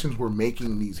corporations were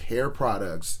making these hair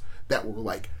products that were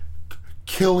like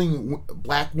killing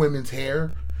black women's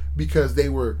hair because they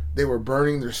were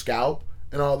burning their scalp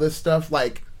and all this stuff.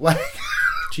 Like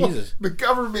Jesus, the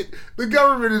government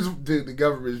is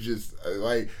just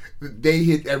like, they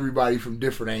hit everybody from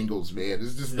different angles, man.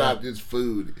 It's just not just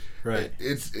food, right?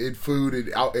 It's food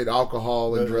and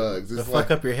alcohol and drugs. It's they'll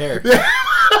fuck up your hair.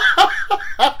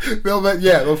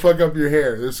 They'll fuck up your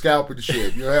hair, their scalp and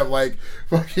shit. You'll have like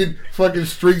fucking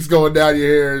streaks going down your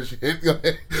hair and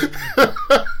shit.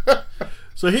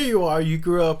 So here you are. You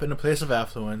grew up in a place of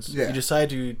affluence. Yeah. You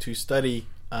decided to study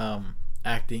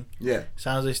acting. Yeah.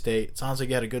 San Jose State. Sounds like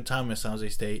you had a good time at San Jose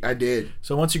State. I did.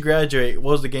 So once you graduate,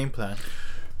 what was the game plan?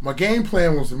 My game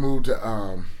plan was to move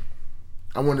to.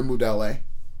 I wanted to move to LA.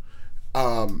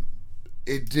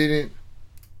 It didn't.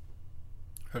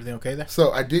 Everything okay there?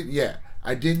 So I did. Yeah.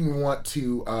 I didn't want to.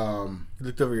 You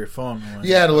looked over your phone.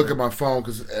 Yeah, I had to look at my phone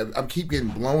because I keep getting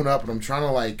blown up, and I'm trying to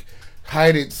like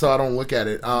hide it so I don't look at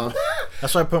it.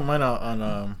 That's why I put mine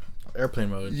on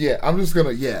airplane mode. Yeah, I'm just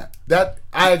gonna. Yeah, that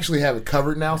I actually have it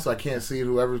covered now, so I can't see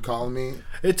whoever's calling me.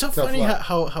 It's so funny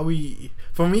how we.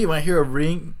 For me, when I hear a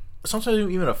ring,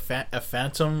 sometimes even a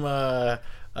phantom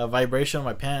vibration on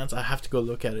my pants, I have to go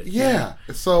look at it. Yeah.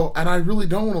 So, and I really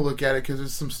don't want to look at it because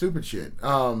it's some stupid shit.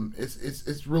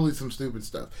 It's really some stupid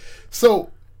stuff.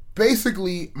 So,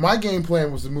 basically, my game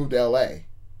plan was to move to LA.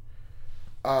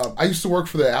 I used to work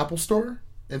for the Apple Store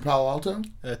in Palo Alto.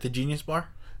 At the Genius Bar?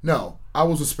 No, I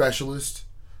was a specialist.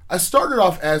 I started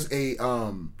off as a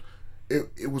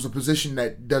it was a position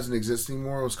that doesn't exist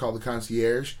anymore. It was called the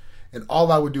concierge. And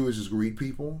all I would do is just greet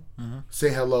people, say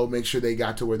hello, make sure they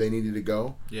got to where they needed to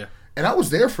go. Yeah. And I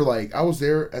was there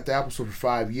at the Apple Store for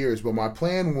 5 years, but my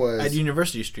plan was... At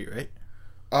University Street, right?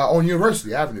 On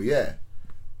University Avenue, yeah.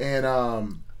 And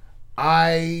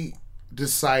I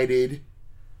decided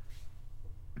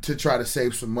to try to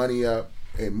save some money up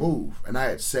and move. And I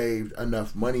had saved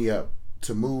enough money up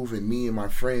to move, and me and my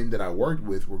friend that I worked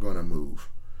with were going to move.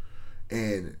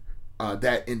 And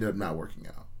that ended up not working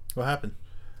out. What happened?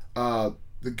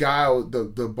 The guy,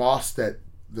 the boss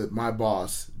my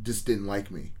boss just didn't like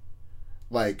me.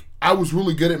 Like, I was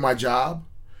really good at my job,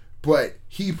 but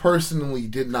he personally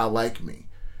did not like me.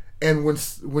 And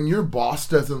when your boss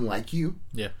doesn't like you,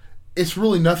 yeah, it's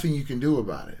really nothing you can do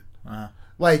about it. Uh-huh.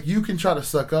 Like, you can try to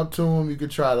suck up to him, you can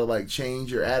try to like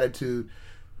change your attitude,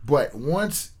 but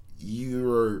once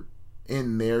you're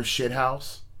in their shit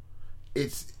house,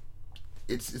 it's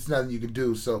nothing you can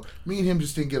do. So me and him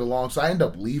just didn't get along. So I ended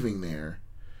up leaving there,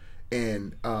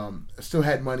 and I still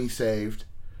had money saved,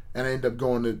 and I ended up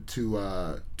going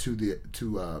to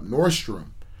Nordstrom,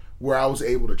 where I was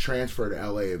able to transfer to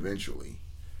LA eventually.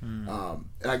 And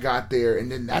I got there,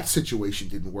 and then that situation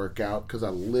didn't work out because I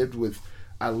lived with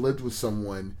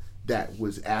someone that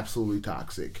was absolutely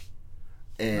toxic.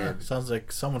 And sounds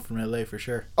like someone from LA for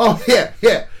sure. Oh yeah.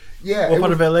 What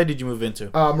part of LA did you move into?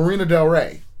 Marina Del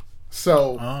Rey.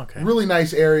 So, okay. Really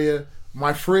nice area.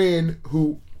 My childhood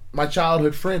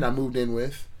friend I moved in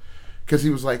with, because he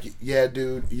was like, yeah,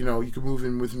 dude, you can move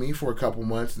in with me for a couple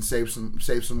months and save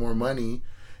some more money,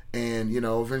 and,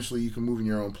 eventually you can move in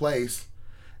your own place.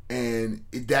 And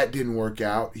that didn't work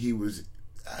out. He was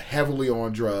heavily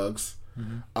on drugs.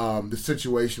 Mm-hmm. The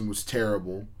situation was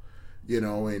terrible,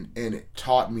 and it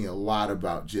taught me a lot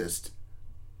about just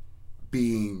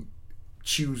being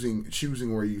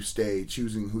choosing where you stay,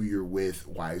 choosing who you're with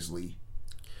wisely.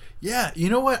 Yeah, you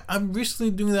know what? I'm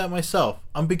recently doing that myself.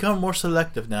 I'm becoming more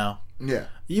selective now. Yeah.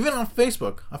 Even on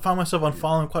Facebook, I found myself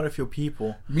unfollowing quite a few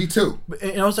people. Me too.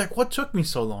 And I was like, "What took me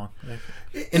so long?"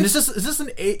 And is this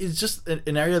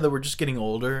an area that we're just getting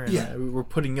older? And Yeah. we're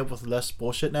putting up with less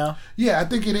bullshit now. Yeah, I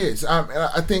think it is.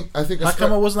 I think. How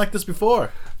come I wasn't like this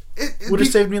before? Would have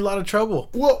saved me a lot of trouble.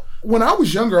 Well, when I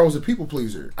was younger, I was a people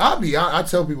pleaser. I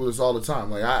tell people this all the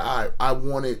time. Like I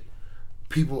wanted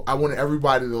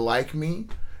everybody to like me.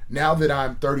 Now that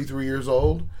I'm 33 years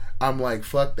old, I'm like,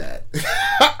 fuck that.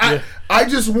 I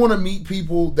just want to meet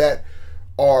people that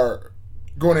are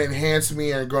going to enhance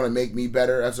me and going to make me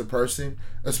better as a person.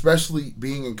 Especially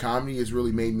being in comedy has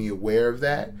really made me aware of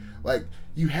that. Like,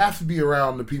 you have to be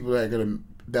around the people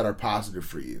that are positive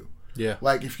for you. Yeah.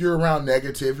 Like, if you're around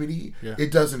negativity,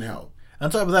 it doesn't help. On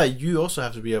top of that, you also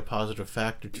have to be a positive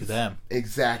factor to them.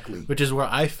 Exactly. Which is where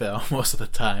I fail most of the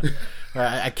time. Where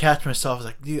I catch myself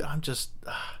like, dude, I'm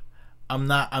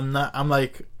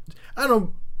like, I don't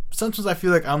know, sometimes I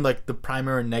feel like I'm like the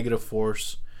primary negative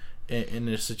force in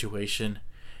a situation.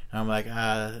 And I'm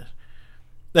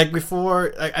like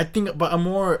before, I think, but I'm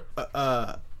more,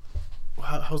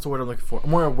 how's the word I'm looking for? I'm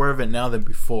more aware of it now than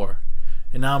before.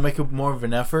 And now I'm making more of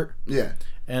an effort. Yeah.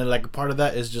 And like part of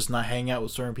that is just not hanging out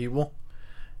with certain people.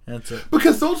 And it's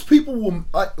because those people will.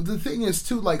 The thing is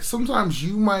too, like sometimes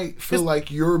you might feel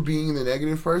like you're being the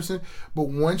negative person, but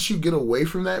once you get away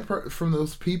from from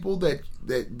those people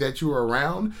that you're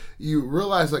around, you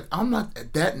realize like I'm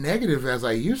not that negative as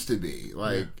I used to be.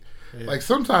 Like, like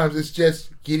sometimes it's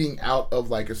just getting out of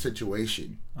like a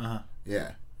situation.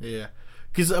 Yeah.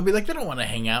 Because I'll be like, they don't want to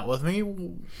hang out with me.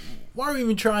 Why are we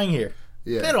even trying here?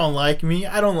 Yeah. They don't like me.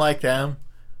 I don't like them.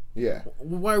 Yeah.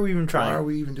 Why are we even trying? Why are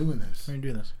we even doing this? Why are we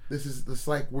doing this? This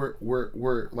like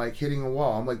we're like hitting a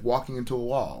wall. I'm like walking into a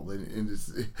wall, and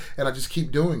I just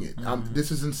keep doing it.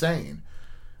 This is insane.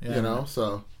 Yeah, you know. Man.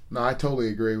 So no, I totally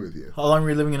agree with you. How long were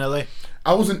you living in LA?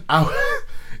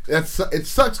 It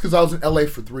sucks because I was in LA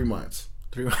for 3 months.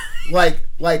 3 months.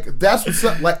 like that's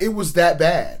what's like. It was that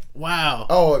bad. Wow.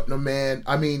 Oh no, man.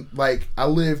 I mean, like I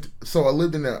lived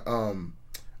in a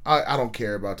I don't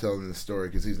care about telling this story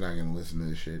because he's not going to listen to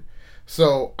this shit.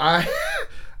 So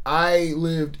I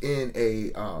lived in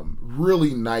a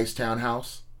really nice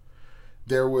townhouse.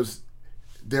 There was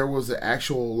an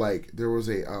actual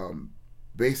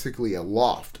basically a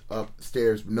loft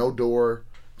upstairs, no door.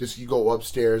 Just you go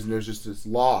upstairs and there's just this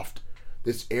loft,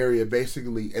 this area,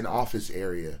 basically an office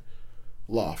area,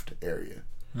 loft area,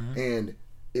 and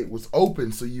it was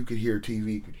open so you could hear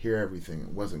TV, you could hear everything. It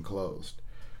wasn't closed,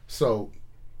 so.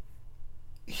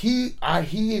 He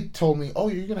had told me, "Oh,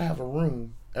 you're gonna have a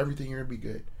room. Everything you're gonna be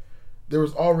good." There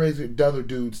was already another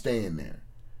dude staying there.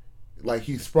 Like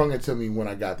he sprung it to me when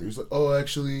I got there. He's like, "Oh,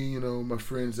 actually, you know, my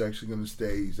friend's actually gonna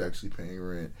stay. He's actually paying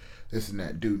rent. This and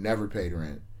that." Dude never paid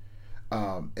rent,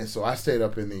 and so I stayed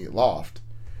up in the loft,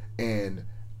 and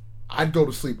I'd go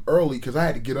to sleep early because I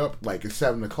had to get up like at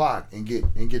 7:00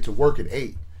 and get to work at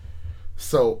 8.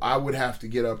 So I would have to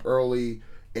get up early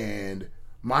and.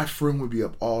 My friend would be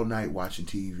up all night watching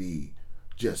TV,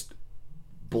 just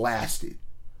blasted.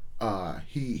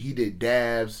 He did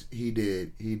dabs. He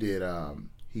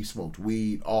smoked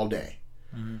weed all day.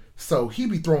 So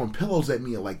he'd be throwing pillows at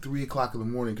me at like 3:00 in the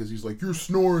morning because he's like, "You're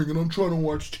snoring and I'm trying to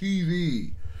watch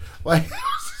TV." Like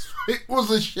it was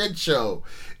a shit show,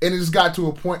 and it just got to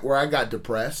a point where I got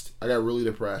depressed. I got really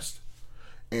depressed,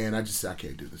 and I just said, "I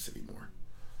can't do this anymore.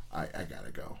 I gotta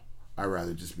go. I'd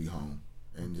rather just be home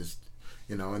and just."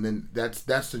 You know, and then that's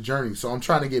the journey. So I'm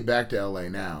trying to get back to LA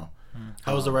now.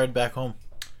 How was the ride back home?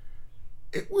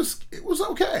 It was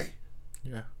okay.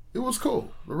 Yeah, it was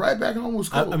cool. The ride back home was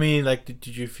cool. I mean, like,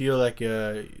 did you feel like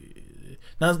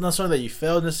not something that you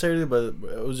failed necessarily, but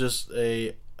it was just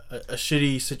a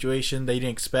shitty situation that you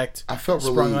didn't expect? I felt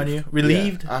sprung relieved. On you.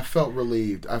 Relieved? Yeah, I felt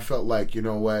relieved. I felt like, you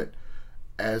know what,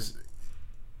 as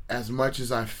much as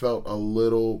I felt a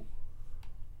little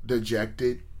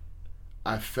dejected,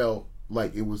 I felt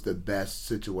like it was the best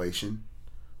situation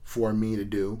for me to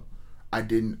do. I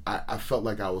felt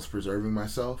like I was preserving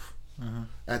myself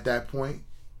at that point.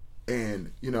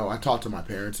 And, you know, I talked to my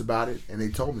parents about it and they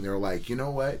told me, they were like, you know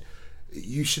what?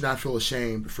 You should not feel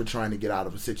ashamed for trying to get out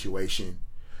of a situation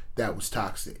that was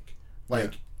toxic.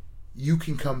 Like, you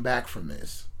can come back from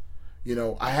this. You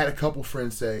know, I had a couple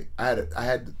friends say, I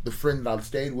had the friend that I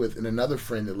stayed with and another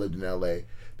friend that lived in LA.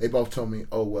 They both told me,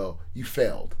 "Oh, well, you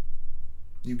failed.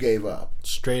 You gave up."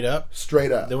 Straight up?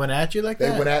 Straight up. They went at you like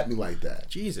that? They went at me like that.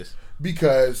 Jesus.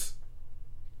 Because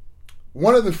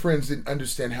one of the friends didn't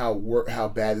understand how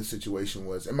bad the situation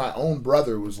was. And my own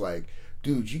brother was like,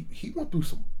 dude, he went through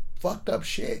some fucked up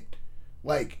shit.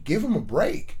 Like, give him a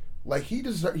break. Like, he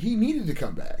needed to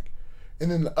come back. And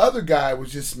then the other guy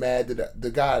was just mad that the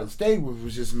guy I stayed with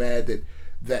was just mad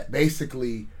that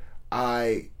basically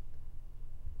I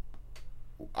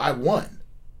won.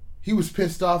 He was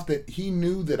pissed off that he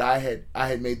knew that I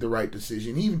had made the right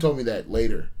decision. He even told me that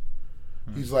later.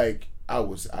 He's like, I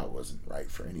wasn't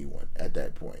right for anyone at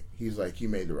that point. He's like, you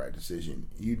made the right decision.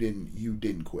 You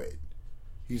didn't quit.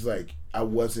 He's like, I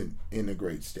wasn't in a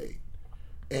great state.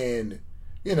 And,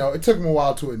 you know, it took him a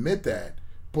while to admit that,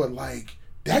 but like,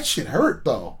 that shit hurt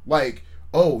though. Like,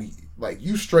 oh, like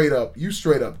you straight up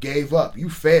gave up. You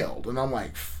failed. And I'm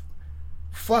like,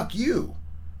 fuck you.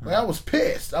 Like, I was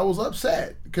pissed. I was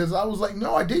upset because I was like,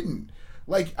 no, I didn't.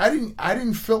 Like, I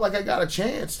didn't feel like I got a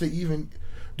chance to even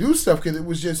do stuff because it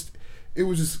was just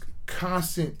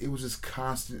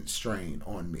constant strain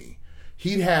on me.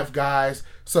 He'd have guys,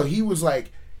 so he was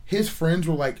like, his friends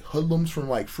were like hoodlums from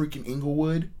like freaking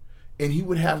Inglewood, and he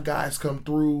would have guys come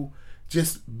through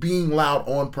just being loud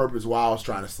on purpose while I was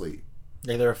trying to sleep.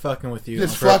 Yeah, they were fucking with you.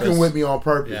 Just fucking with me on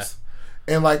purpose.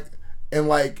 Yeah. And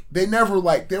like they never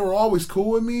like, they were always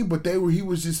cool with me, but he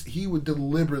would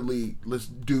deliberately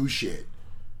do shit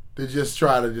to just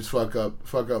try to just fuck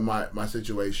up my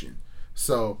situation.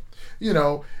 So, you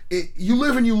know, you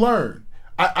live and you learn.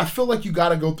 I feel like you got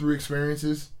to go through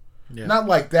experiences. Yeah. Not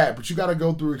like that, but you got to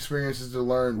go through experiences to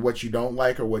learn what you don't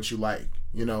like or what you like,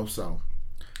 you know, so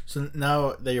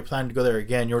now that you're planning to go there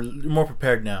again, you're more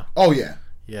prepared now. Oh, yeah.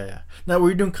 Yeah. Now, were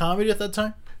you doing comedy at that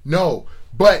time? No,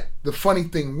 but the funny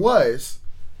thing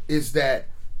is that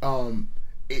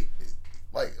it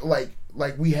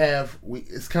like we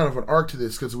it's kind of an arc to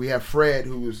this because we have Fred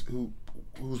who was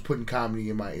putting comedy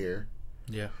in my ear.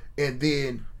 Yeah. And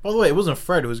then, by the way, it wasn't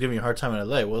Fred who was giving you a hard time in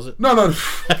LA, was it? No.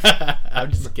 I'm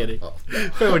just kidding.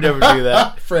 Fred would never do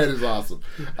that. Fred is awesome.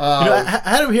 I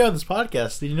had him here on this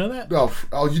podcast. Did you know that?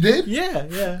 Oh, you did?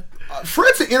 Yeah.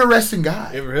 Fred's an interesting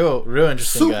guy. Real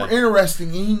interesting Super guy. Interesting,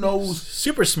 and he knows...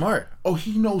 Super smart. Oh,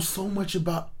 he knows so much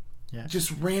about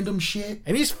just random shit.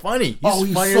 And he's funny.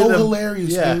 He's so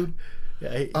hilarious, dude.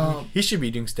 Yeah, he should be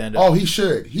doing stand-up. Oh, he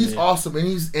should. He's awesome,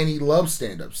 and he loves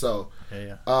stand-up, so...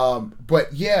 Yeah.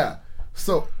 But, yeah,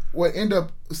 so... What ended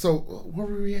up... So, where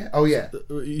were we at? Oh, yeah.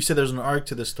 You said there's an arc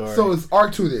to this story. So, it's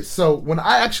arc to this. So, when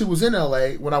I actually was in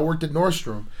L.A., when I worked at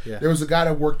Nordstrom, there was a guy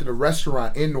that worked at a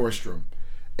restaurant in Nordstrom,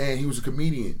 and he was a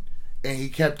comedian, and he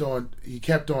kept on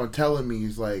telling me,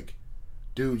 he's like,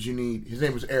 dude, his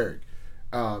name was Eric,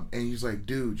 and he's like,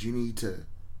 dude, you need to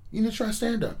try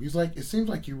stand-up. He's like, it seems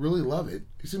like you really love it.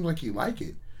 It seems like you like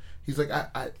it. He's like,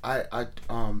 I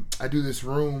do this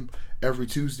room every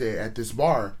Tuesday at this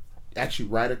bar, actually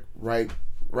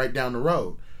right down the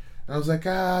road. And I was like,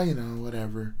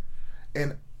 whatever.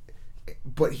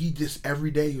 But he just, every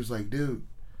day he was like, dude,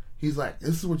 he's like,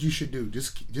 this is what you should do.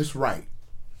 Just write.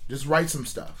 Just write some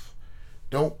stuff.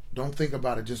 Don't think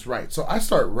about it, just write. So I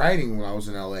started writing when I was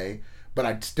in LA, but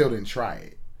I still didn't try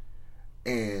it.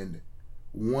 And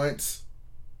once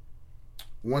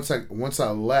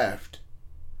I left,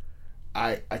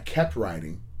 I kept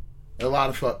writing. A lot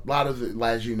of it,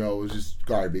 as you know, is just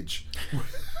garbage.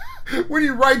 When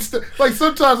you write stuff, like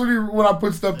sometimes when I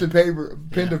put stuff to paper,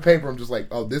 pen to paper, I'm just like,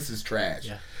 oh, this is trash.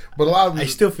 Yeah. But a lot of it, I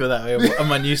still feel that way on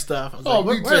my new stuff. I was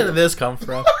like, where did this come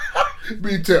from?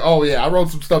 Me too. Oh yeah, I wrote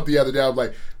some stuff the other day. I was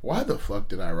like, why the fuck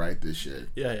did I write this shit?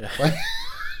 Yeah. Like,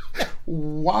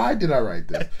 why did I write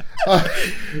this?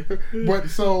 But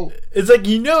so it's like,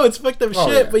 it's fucked up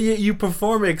shit, but you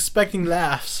perform it expecting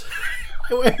laughs.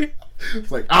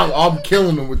 It's like I'm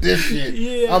killing them with this shit.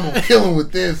 Yeah. I'm gonna kill them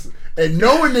with this, and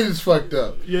knowing that it's fucked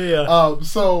up. Yeah.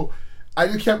 So I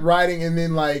just kept writing, and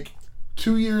then like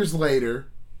 2 years later,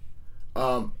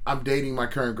 I'm dating my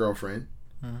current girlfriend,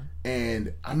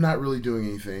 and I'm not really doing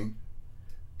anything,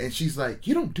 and she's like,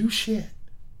 "You don't do shit."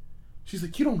 She's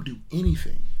like, "You don't do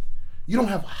anything. You don't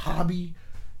have a hobby.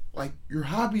 Like your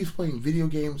hobby is playing video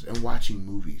games and watching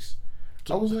movies."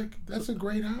 I was like, "That's a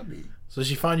great hobby." So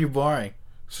she found you boring.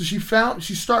 So she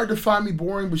started to find me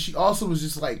boring, but she also was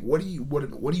just like, what do you want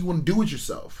to do with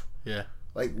yourself? Yeah.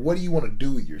 Like, what do you want to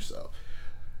do with yourself?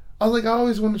 I was like, I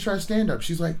always wanted to try stand-up.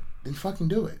 She's like, then fucking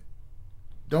do it.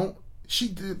 She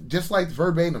did, just like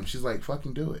verbatim, she's like,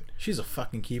 fucking do it. She's a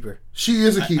fucking keeper. She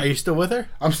is a keeper. Are you still with her?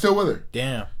 I'm still with her.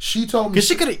 Damn. She told me. Because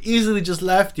she could have easily just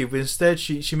left you, but instead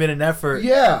she made an effort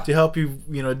to help you,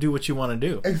 do what you want to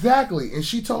do. Exactly. And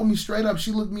she told me straight up,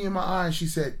 she looked me in my eye and she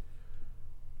said,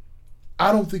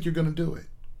 I don't think you're going to do it,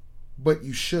 but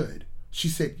you should. She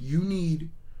said, you need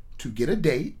to get a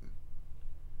date,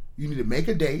 you need to make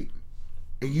a date,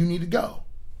 and you need to go.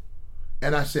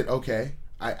 And I said, okay.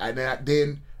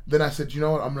 Then I said, you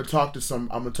know what? I'm gonna talk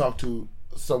to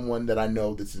someone that I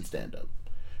know that's in stand up,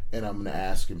 and I'm gonna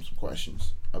ask him some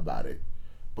questions about it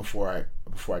before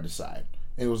I decide.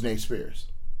 And it was Nate Spears.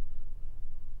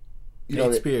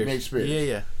 Nate Spears. Nate Spears.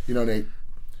 Yeah. You know Nate.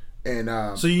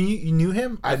 And so you knew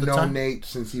him? I've known Nate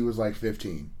since he was like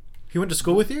 15. He went to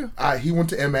school with you? He went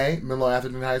to MA, Menlo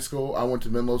Atherton High School. I went to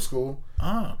Menlo School.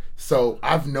 Oh. So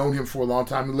I've known him for a long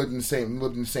time. He lived in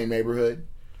the same neighborhood.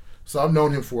 So I've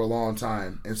known him for a long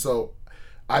time. And so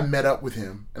I met up with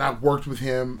him, and I've worked with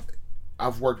him.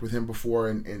 I've worked with him before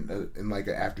in like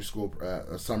an after school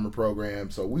a summer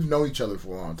program. So we've known each other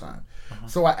for a long time. Uh-huh.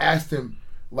 So I asked him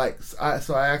I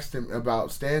asked him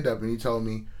about stand up, and he told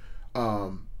me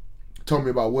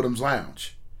about Woodham's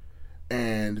Lounge.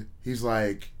 And he's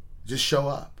like, just show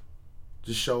up.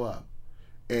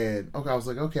 And okay, I was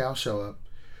like, okay, I'll show up.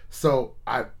 So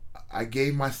I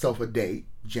gave myself a date,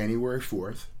 January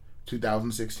 4th,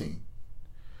 2016.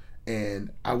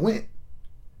 And I went.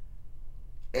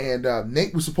 And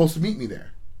Nate was supposed to meet me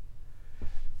there.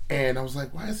 And I was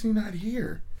like, why is he not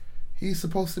here? He's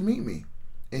supposed to meet me.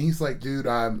 And he's like, dude,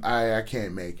 I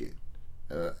can't make it.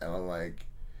 And I'm like,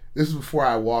 this is before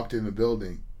I walked in the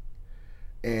building.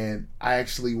 And I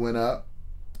actually went up,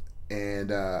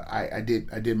 and I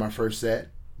did my first set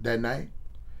that night,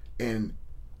 and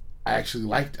I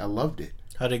loved it.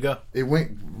 How'd it go? It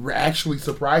went actually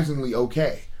surprisingly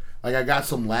okay. Like, I got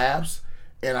some laughs,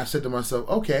 and I said to myself,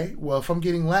 okay, well, if I'm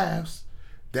getting laughs,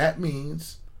 that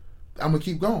means I'm gonna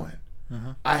keep going.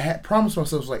 Uh-huh. I had promised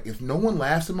myself, like, if no one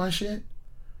laughs at my shit,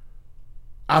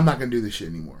 I'm not gonna do this shit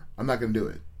anymore. I'm not gonna do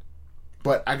it.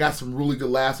 But I got some really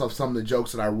good laughs off some of the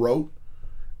jokes that I wrote,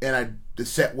 and the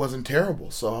set wasn't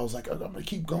terrible. So I was like, I'm gonna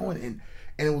keep going, and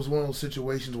it was one of those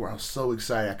situations where I was so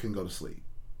excited I couldn't go to sleep.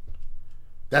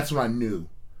 That's when I knew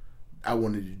I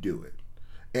wanted to do it.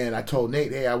 And I told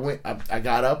Nate, hey, I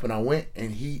got up and I went,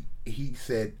 and he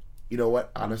said, you know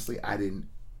what? Honestly, I didn't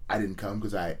come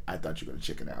because I thought you were gonna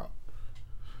chicken out.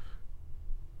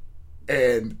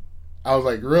 And I was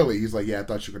like, really? He's like, yeah, I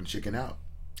thought you were gonna chicken out.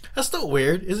 That's still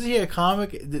weird. Isn't he a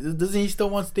comic? Doesn't he still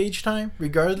want stage time,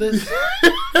 regardless?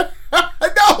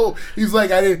 No, he's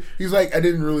like, I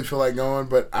didn't really feel like going,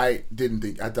 but I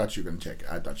thought you were gonna check it.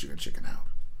 I thought you were gonna chicken out.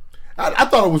 I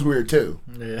thought it was weird too.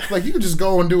 Yeah. Like, you could just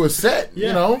go and do a set,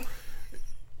 you know.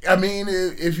 I mean,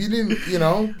 if you didn't, you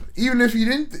know, even if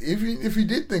you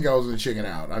did think I was gonna chicken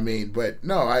out, I mean, but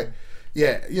no,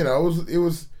 you know, it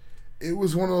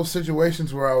was one of those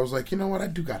situations where I was like, you know what, I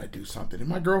do gotta do something. And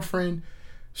my girlfriend,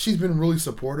 she's been really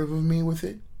supportive of me with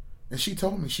it. And she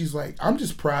told me, she's like, I'm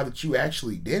just proud that you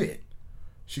actually did it.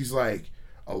 She's like,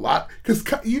 a lot, because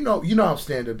you know how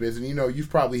stand-up is, and you know, you've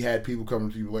probably had people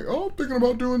come to you like, oh, I'm thinking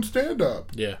about doing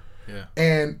stand-up. Yeah.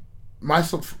 And my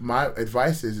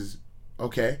advice is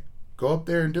okay, go up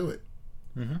there and do it.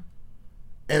 Mm-hmm.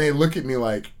 And they look at me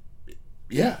like,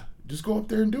 yeah, just go up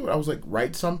there and do it. I was like,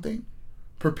 write something,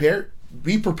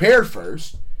 be prepared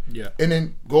first, and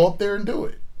then go up there and do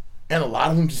it. And a lot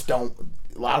of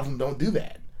them don't do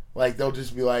that. Like, they'll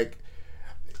just be like,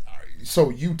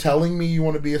 so you telling me you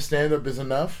want to be a stand-up is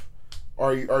enough?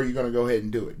 Or are you going to go ahead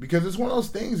and do it? Because it's one of those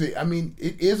things that, I mean,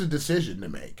 it is a decision to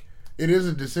make. It is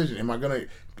a decision. Am I going to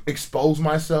expose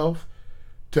myself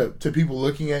to people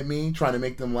looking at me, trying to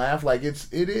make them laugh? Like, it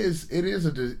is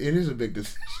a big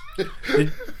decision.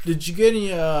 Did you get any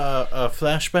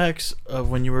flashbacks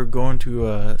of when you were going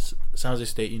to San Jose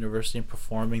State University and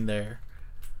performing there?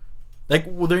 Like,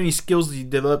 were there any skills that you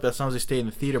developed at San Jose State in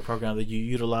the theater program that you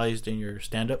utilized in your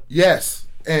stand-up? Yes.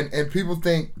 And people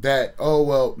think that, oh,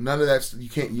 well, none of that, you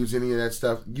can't use any of that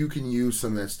stuff. You can use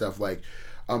some of that stuff, like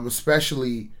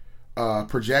especially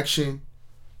projection,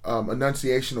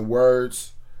 enunciation of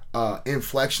words,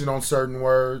 inflection on certain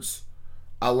words.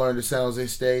 I learned at San Jose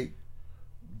State.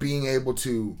 Being able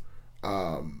to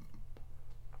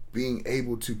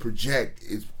project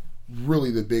is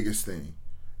really the biggest thing.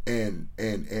 And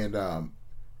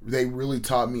they really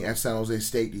taught me at San Jose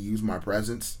State to use my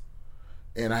presence,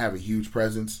 and I have a huge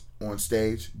presence on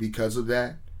stage because of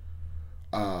that.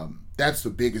 That's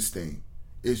the biggest thing,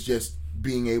 is just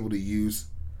being able to use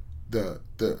the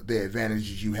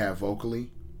advantages you have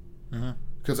vocally.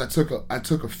 Because I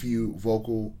took a few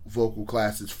vocal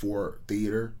classes for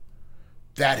theater.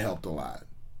 That helped a lot.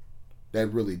 That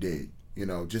really did. You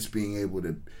know, just being able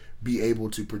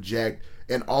to project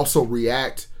and also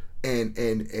react and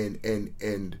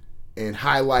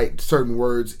highlight certain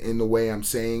words in the way I'm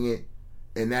saying it,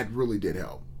 and that really did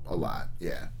help a lot.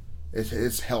 Yeah,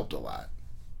 it's helped a lot.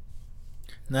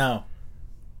 Now,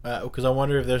 because I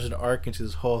wonder if there's an arc into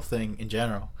this whole thing in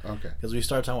general. Okay. Because we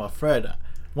start talking about Fred,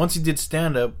 once you did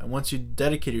stand up and once you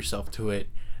dedicated yourself to it,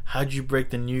 how'd you break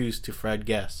the news to Fred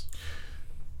Guest?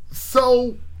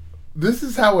 So, this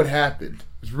is how it happened.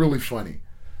 It's really funny.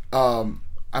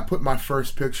 I put my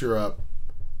first picture up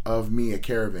of me at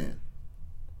Caravan,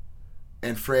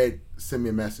 and Fred sent me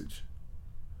a message,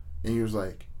 and he was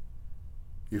like,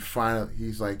 "You're finally."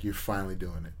 He's like, "You're finally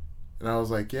doing it," and I was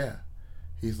like, "Yeah."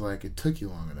 He's like, "It took you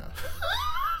long enough."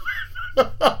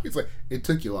 He's like, "It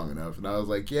took you long enough," and I was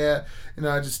like, "Yeah."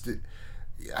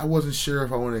 I wasn't sure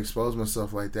if I want to expose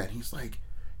myself like that. He's like,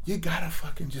 "You gotta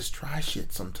fucking just try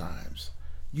shit sometimes.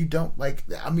 You don't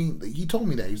he told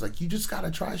me that. He's like, you just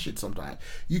gotta try shit sometimes.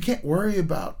 You can't worry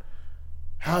about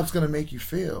how it's gonna make you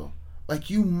feel. Like,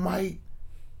 you might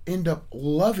end up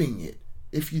loving it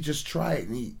if you just try it."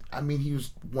 And he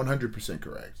was 100%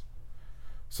 correct.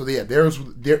 So yeah, there is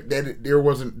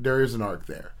an arc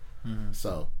there. Mm-hmm.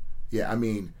 So yeah,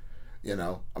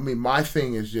 my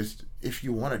thing is just, if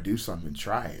you want to do something,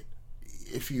 try it.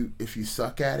 If you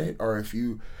suck at it, or if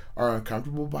you are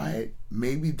uncomfortable by it,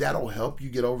 maybe that'll help you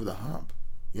get over the hump.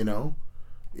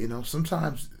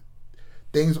 Sometimes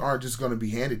things aren't just going to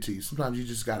be handed to you. Sometimes you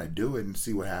just got to do it and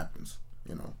see what happens.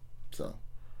 So.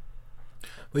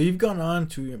 Well, you've gone on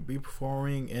to be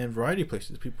performing in variety of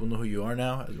places. People know who you are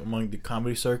now among the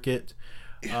comedy circuit.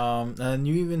 And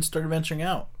you even started venturing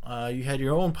out. You had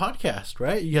your own podcast,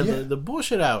 right? You had the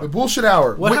Bullshit Hour. The Bullshit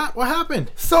Hour. What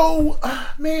happened? So,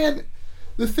 man,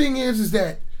 the thing is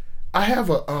that I have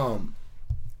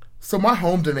so my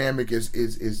home dynamic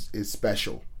is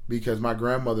special because my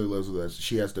grandmother lives with us.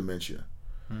 She has dementia.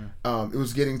 It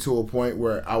was getting to a point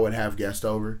where I would have guests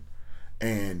over,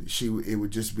 and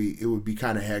it would be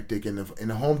kind of hectic, and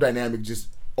the home dynamic just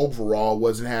overall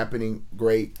wasn't happening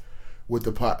great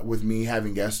with me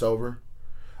having guests over.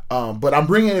 But I'm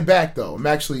bringing it back though. I'm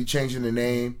actually changing the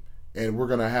name, and we're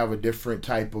gonna have a different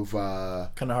type of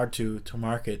kind of hard to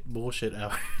market Bullshit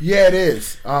Hour. Yeah, it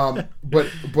is. But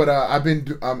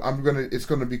it's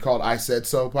gonna be called I Said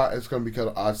So. It's gonna be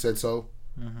called I Said So,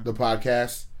 the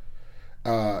podcast,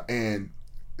 and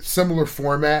similar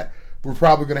format. We're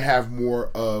probably gonna have more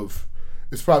of.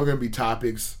 It's probably gonna be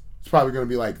topics. It's probably gonna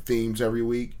be like themes every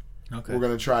week. Okay. We're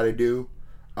gonna try to do.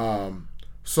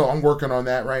 So I'm working on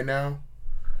that right now.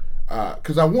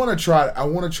 Because I want to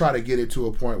try to get it to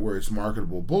a point where it's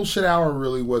marketable. Bullshit Hour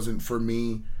really wasn't for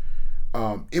me.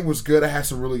 It was good. I had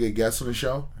some really good guests on the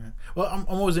show. Well, I'm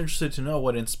always interested to know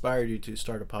what inspired you to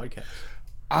start a podcast.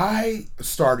 I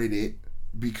started it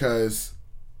because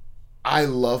I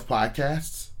love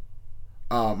podcasts.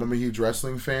 I'm a huge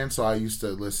wrestling fan, so I used to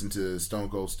listen to Stone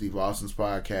Cold Steve Austin's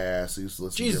podcast. I used to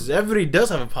listen Jesus, everybody does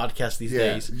have a podcast these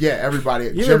days. Yeah, everybody.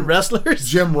 Even wrestlers?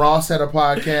 Jim Ross had a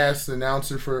podcast,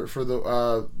 announcer for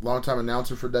the longtime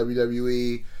announcer for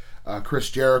WWE. Chris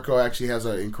Jericho actually has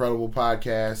an incredible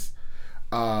podcast.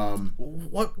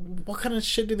 What kind of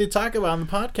shit do they talk about on the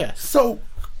podcast? So,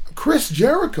 Chris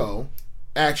Jericho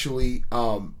actually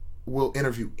will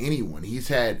interview anyone. He's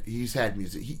had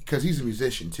music because he's a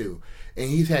musician too. And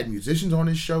he's had musicians on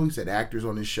his show. He's had actors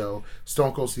on his show.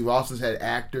 Stone Cold Steve Austin's had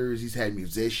actors. He's had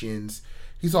musicians.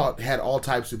 He's had all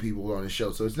types of people on his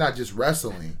show. So it's not just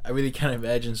wrestling. I really can't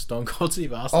imagine Stone Cold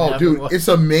Steve Austin. Oh, dude, it's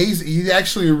amazing. He's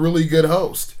actually a really good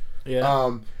host.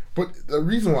 Yeah. But the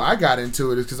reason why I got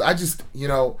into it is because I just,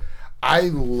 I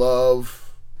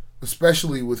love,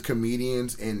 especially with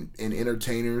comedians and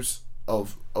entertainers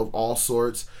of all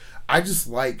sorts, I just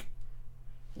like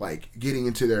getting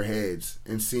into their heads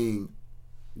and seeing,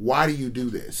 why do you do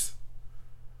this?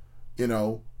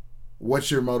 What's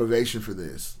your motivation for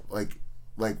this? Like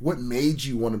what made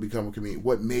you want to become a comedian?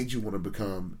 What made you want to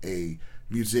become a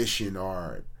musician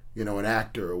or, an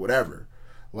actor or whatever?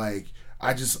 I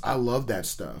love that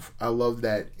stuff. I love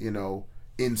that,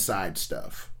 inside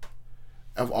stuff.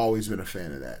 I've always been a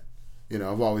fan of that.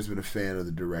 I've always been a fan of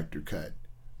the director cut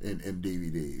in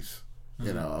DVDs.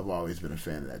 I've always been a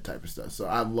fan of that type of stuff. So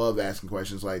I love asking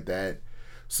questions like that.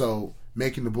 So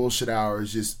making the Bullshit Hour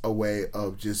is just a way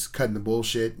of just cutting the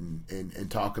bullshit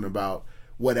and talking about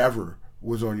whatever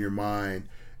was on your mind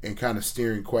and kind of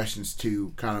steering questions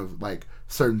to kind of like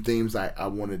certain themes I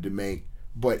wanted to make.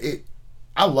 But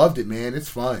I loved it, man. It's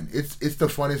fun. It's the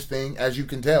funnest thing, as you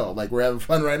can tell. Like, we're having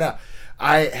fun right now.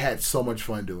 I had so much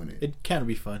fun doing it. It can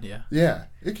be fun, yeah. Yeah.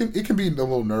 It can be a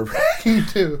little nerve-wracking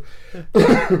too.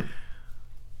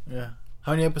 Yeah.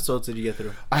 How many episodes did you get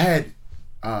through? I had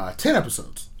 10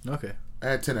 episodes. Okay. I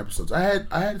had 10 episodes. I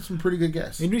had some pretty good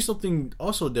guests. You do something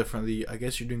also differently. I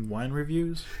guess you're doing wine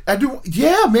reviews. I do.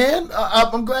 Yeah, man.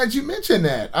 I'm glad you mentioned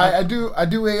that. I do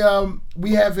a.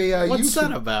 We have a. What's YouTube.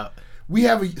 that about? We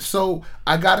have so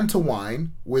I got into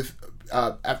wine with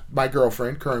my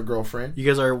current girlfriend. You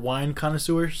guys are wine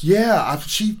connoisseurs? Yeah,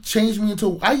 she changed me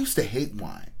into. I used to hate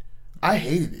wine. I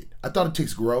hated it. I thought it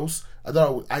tastes gross. I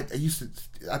thought I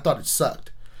thought it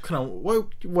sucked. Kind of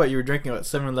what you were drinking? What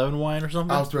 7-Eleven wine or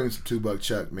something? I was drinking some $2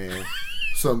 Chuck, man.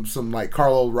 some like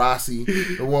Carlo Rossi,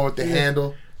 the one with the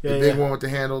handle, the big one with the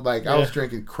handle. Like I was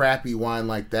drinking crappy wine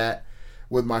like that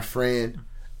with my friend,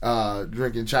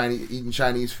 eating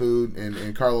Chinese food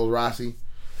and Carlo Rossi.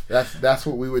 That's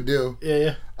what we would do.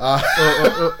 Yeah.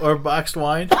 Or boxed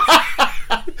wine.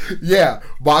 Yeah,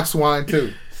 boxed wine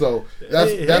too. So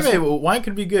that's wine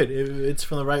could be good if it's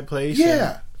from the right place.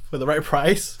 Yeah, for the right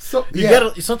price. So you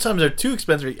gotta. Sometimes they're too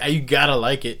expensive. You gotta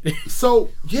like it.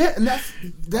 So yeah, and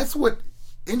that's what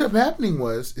ended up happening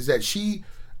is that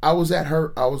I was at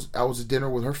at dinner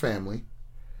with her family,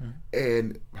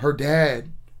 and her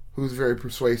dad, who's a very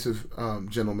persuasive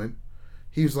gentleman,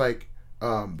 he was like,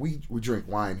 we drink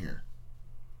wine here.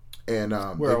 And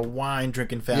we're a wine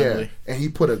drinking family. Yeah, and he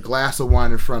put a glass of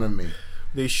wine in front of me.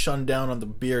 They shun down on the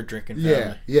beer drinking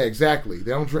family. Yeah, exactly.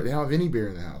 They don't have any beer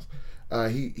in the house.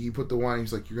 He put the wine.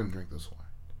 He's like, you're gonna drink this wine.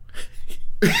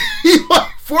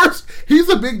 He's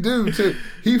a big dude too.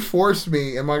 He forced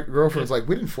me, and my girlfriend's like,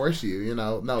 we didn't force you. You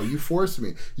know, no, you forced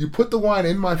me. You put the wine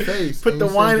in my face. Put the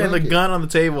wine and the gun on the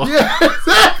table. Yeah,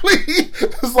 exactly.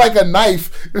 It's like a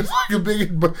knife. It's like a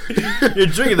big. You're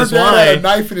drinking this wine. Had a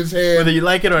knife in his hand. Whether you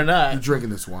like it or not, you're drinking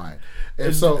this wine.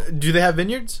 And so, do they have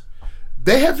vineyards?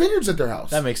 They have vineyards at their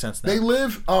house. That makes sense. Now. They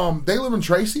live in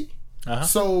Tracy,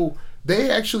 so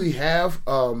they actually have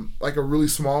like a really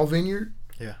small vineyard.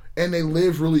 Yeah, and they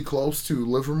live really close to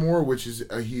Livermore, which is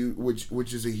a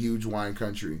huge wine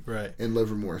country, right? In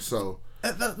Livermore, so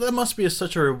that must be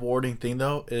such a rewarding thing,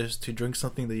 though, is to drink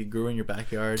something that you grew in your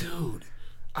backyard, dude.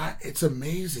 It's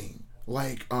amazing.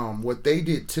 Like what they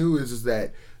did too is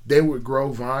that they would grow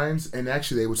vines, and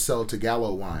actually they would sell to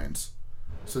Gallo Wines.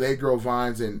 So they grow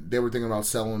vines, and they were thinking about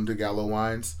selling them to Gallo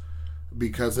Wines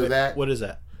because of that. What is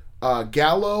that?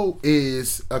 Gallo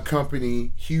is a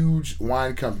company, huge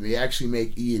wine company. They actually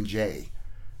make E&J.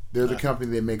 They're the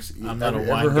company that makes. I'm not a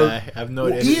wine guy. I have no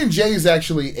idea. E&J is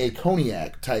actually a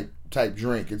cognac type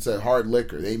drink. It's a hard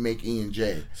liquor. They make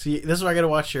E&J. See, this is why I got to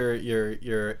watch your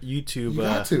YouTube. You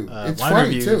got to. It's wine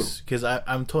funny reviews, because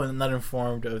I'm totally not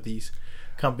informed of these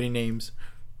company names.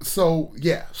 So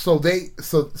yeah, so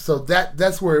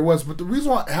that's where it was. But the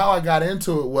reason how I got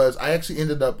into it was I actually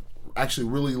ended up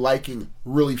really liking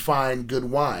really fine good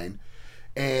wine,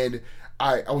 and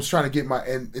I was trying to get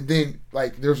and then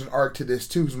like there's an arc to this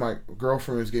too, because my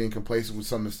girlfriend was getting complacent with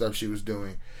some of the stuff she was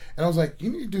doing, and I was like, you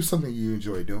need to do something you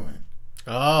enjoy doing.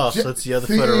 Oh, so it's the other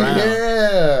foot around.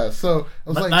 Yeah. So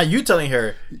I was not you telling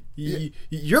her,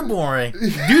 you're boring.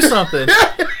 Do something.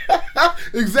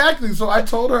 Exactly. So I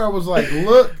told her, I was like,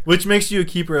 look. Which makes you a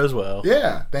keeper as well.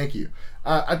 Yeah. Thank you.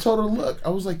 I told her, look. I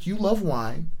was like, you love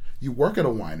wine. You work at a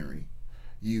winery.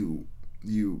 You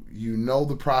know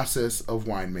the process of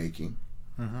winemaking.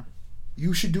 Mm-hmm.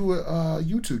 You should do a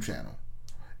YouTube channel,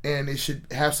 and it should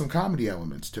have some comedy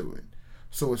elements to it,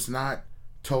 so it's not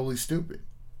totally stupid.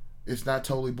 It's not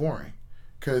totally boring,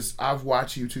 because I've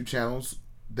watched YouTube channels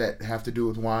that have to do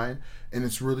with wine, and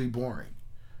it's really boring.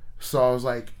 So I was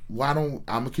like,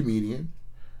 I'm a comedian.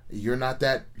 You're not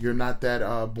that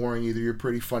boring either. You're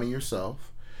pretty funny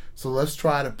yourself. So let's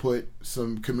try to put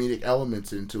some comedic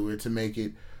elements into it to make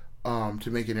it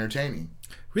entertaining.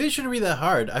 Really shouldn't be that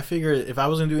hard. I figure if I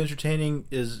was going to do entertaining,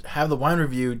 is have the wine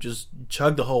review, just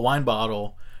chug the whole wine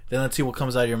bottle, then let's see what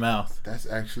comes out of your mouth. That's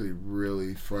actually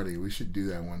really funny. We should do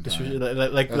that one time. That's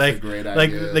a great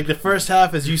idea. Like the first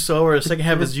half is you sober, the second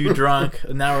half is you drunk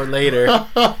an hour later.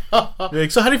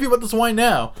 Like, so how do you feel about this wine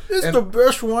now? It's the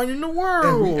best wine in the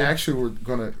world. And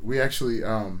we actually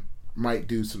might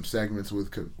do some segments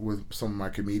with some of my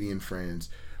comedian friends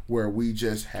where we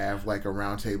just have like a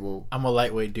round table. I'm a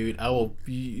lightweight, dude. I will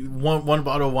be one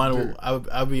bottle of wine.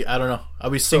 I'll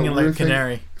be singing like a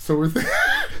canary. So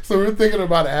we're thinking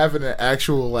about having an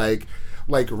actual like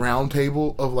round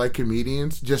table of like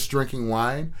comedians just drinking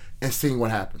wine and seeing what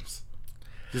happens.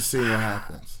 Just seeing what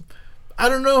happens. I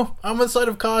don't know. I'm on the side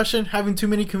of caution. Having too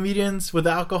many comedians with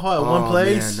alcohol at one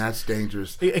place. Man, that's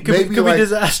dangerous. It could be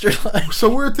disaster.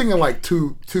 So we're thinking like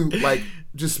two like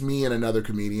just me and another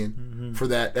comedian for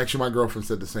that. Actually, my girlfriend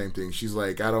said the same thing. She's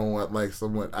like, I don't want. There's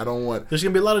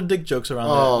gonna be a lot of dick jokes around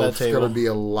that table. There's gonna be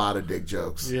a lot of dick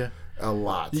jokes. Yeah. A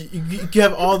lot. You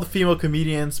have all the female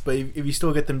comedians, but if you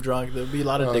still get them drunk, there'll be a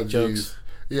lot of dick jokes.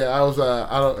 Yeah, I was.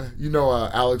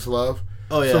 Alex Love.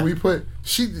 Oh yeah. So we put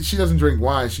she doesn't drink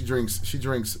wine. She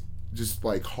drinks just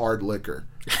like hard liquor.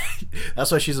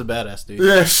 That's why she's a badass, dude.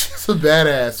 Yeah, she's a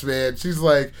badass, man. She's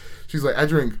like She's like, I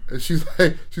drink. She's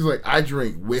like, I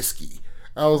drink whiskey.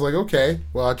 I was like, okay,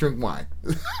 well, I drink wine.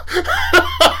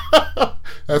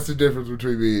 That's the difference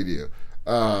between me and you.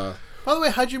 By the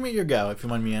way, how'd you meet your gal, if you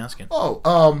mind me asking?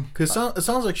 Because it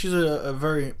sounds like she's a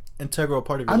very integral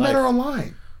part of your life. I met her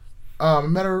online. I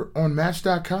met her on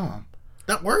Match.com.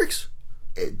 That works?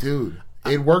 Dude,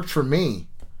 it worked for me.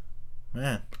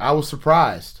 Man. I was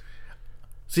surprised.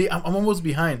 See, I'm almost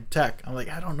behind tech. I'm like,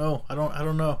 I don't know. I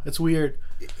don't know. It's weird.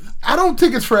 I don't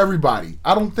think it's for everybody.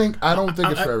 I don't think it's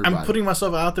for everybody. I'm putting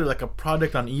myself out there like a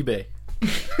product on eBay.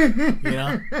 You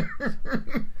know?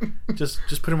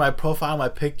 Just putting my profile, my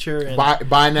picture, and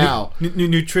buy now.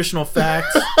 Nutritional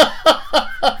facts.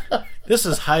 This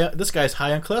guy's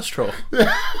high on cholesterol.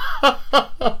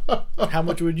 How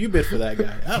much would you bid for that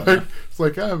guy? I don't know. It's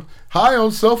like I'm high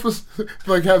on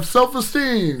have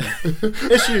self-esteem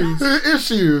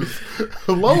issues,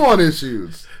 low on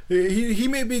issues. He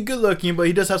may be good looking, but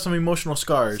he does have some emotional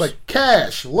scars. It's like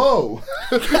cash low,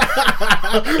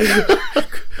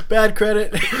 bad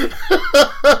credit.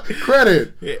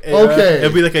 Credit. Okay,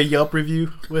 it'll be like a Yelp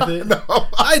review with it. No.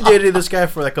 I dated this guy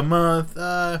for like a month.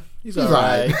 He's all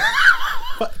right.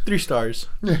 3 stars.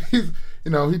 Yeah,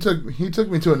 he took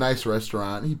me to a nice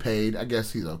restaurant. He paid. I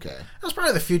guess he's okay. That's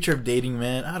probably the future of dating,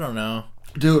 man. I don't know.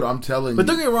 Dude, I'm telling you. But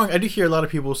don't get me wrong, I do hear a lot of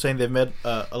people saying they've met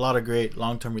a lot of great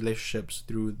long-term relationships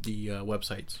through the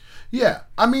websites. Yeah.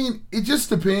 I mean, it just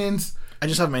depends. I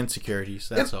just have my insecurities,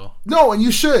 that's all. No, and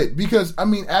you should. Because, I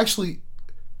mean, actually,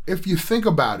 if you think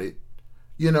about it,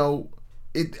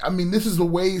 this is the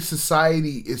way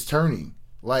society is turning.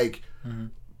 Like,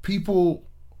 people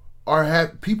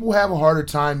have a harder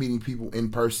time meeting people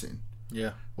in person.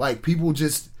 Yeah. Like, people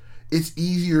just... It's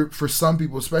easier for some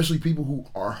people, especially people who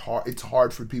are hard. It's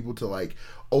hard for people to like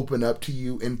open up to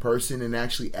you in person and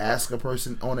actually ask a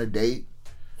person on a date.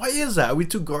 Why is that? Are we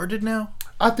too guarded now?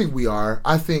 I think we are.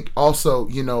 I think also,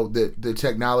 the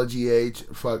technology age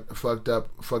fucked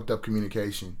up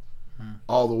communication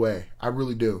all the way. I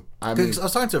really do. I was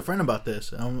talking to a friend about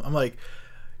this. And I'm like,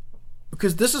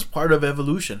 because this is part of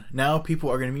evolution. Now people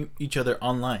are going to meet each other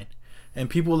online. And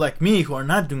people like me who are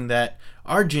not doing that,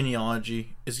 our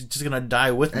genealogy is just gonna die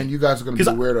with me. And you guys are gonna be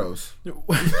weirdos.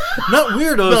 Not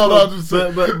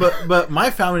weirdos, but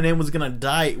my family name was gonna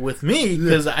die with me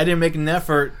because I didn't make an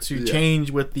effort to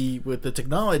change with the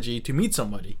technology to meet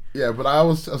somebody. Yeah, but I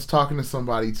was talking to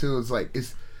somebody too. It's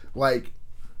like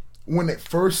when it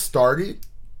first started,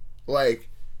 like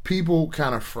people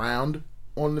kind of frowned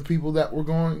on the people that were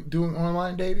doing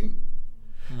online dating.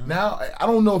 Now, I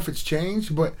don't know if it's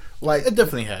changed, but like... It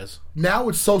definitely has. Now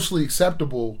it's socially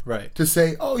acceptable to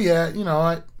say, oh yeah,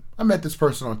 I met this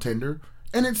person on Tinder,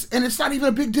 and it's not even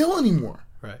a big deal anymore.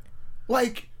 Right.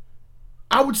 Like,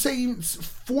 I would say even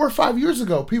 4 or 5 years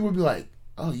ago, people would be like,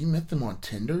 oh, you met them on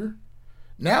Tinder?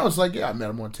 Now it's like, yeah, I met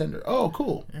them on Tinder. Oh,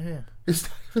 cool. Yeah. It's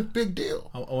not even a big deal.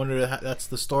 I wonder if that's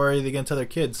the story they get to their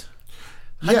kids.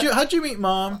 How'd you meet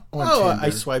Mom? Tinder. I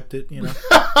swiped it,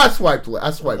 I swiped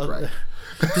right.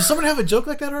 Does someone have a joke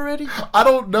like that already? I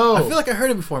don't know. I feel like I heard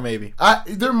it before, maybe.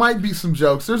 There might be some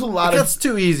jokes. There's a lot That's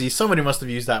too easy. Somebody must have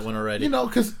used that one already.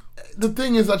 Because the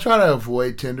thing is, I try to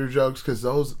avoid Tinder jokes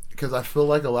because I feel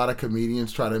like a lot of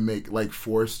comedians try to make like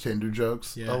forced Tinder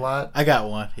jokes a lot. I got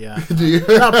one, yeah. Do you?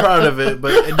 Not proud of it,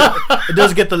 but it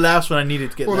does get the laughs when I need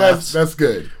it to get laughs. That's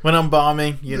good. When I'm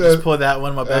bombing, just pull that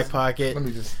one in my back pocket. Let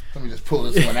me just pull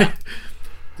this one out.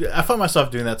 I find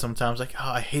myself doing that sometimes. Like,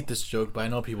 I hate this joke, but I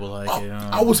know people like it.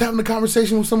 I was having a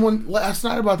conversation with someone last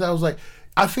night about that. I was like,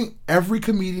 I think every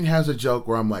comedian has a joke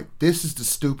where I'm like, this is the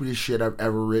stupidest shit I've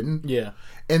ever written. Yeah.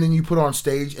 And then you put it on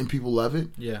stage and people love it.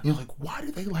 Yeah. And you're like, why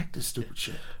do they like this stupid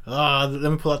shit? Let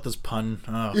me pull out this pun.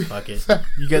 Oh, fuck it.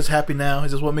 You guys happy now?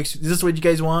 Is this what you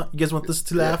guys want? You guys want this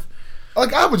to laugh?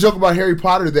 Like, I have a joke about Harry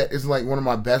Potter that is like one of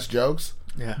my best jokes.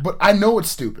 Yeah. But I know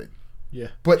it's stupid. Yeah.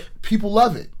 But people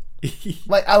love it.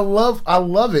 Like I love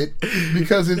it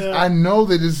because I know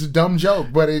that it's a dumb joke,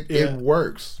 but it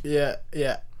works. Yeah.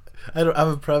 I have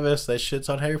a premise that shits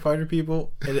on Harry Potter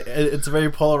people, and it's very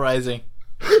polarizing.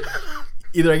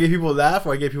 Either I get people to laugh,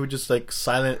 or I get people just like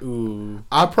silent ooh.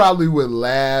 I probably would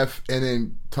laugh and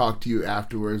then talk to you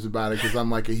afterwards about it because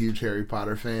I'm like a huge Harry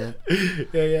Potter fan.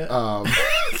 Yeah.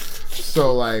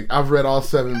 So like I've read all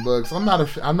 7 books. I'm not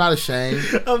ashamed.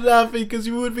 I'm laughing because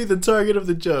you would be the target of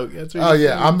the joke. That's what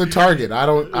I'm the target. I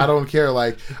don't care.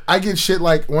 Like I get shit.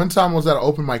 Like one time I was at an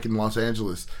open mic in Los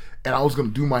Angeles, and I was gonna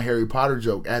do my Harry Potter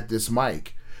joke at this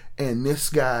mic, and this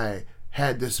guy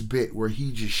had this bit where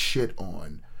he just shit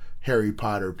on Harry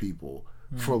Potter people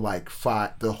for like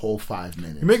the whole 5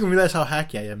 minutes. You're making me realize how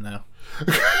hacky I am now.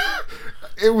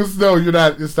 You're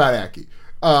not. It's not hacky.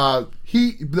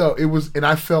 It was, and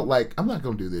I felt like I'm not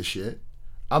gonna do this shit.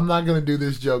 I'm not gonna do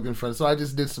this joke in front. So I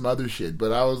just did some other shit.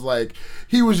 But I was like,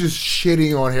 he was just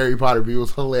shitting on Harry Potter. But it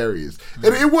was hilarious,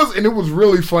 and it was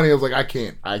really funny. I was like, I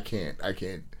can't.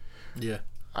 Yeah.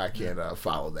 I can't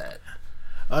follow that.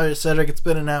 All right, Cedric, it's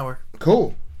been an hour.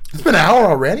 Cool. It's been an hour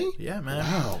already? Yeah, man.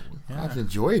 Wow. Yeah. I've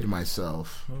enjoyed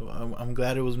myself. Well, I'm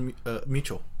glad it was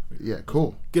mutual. Yeah,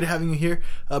 cool. Good having you here.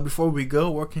 Before we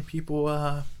go, where can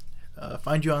people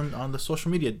find you on the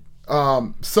social media?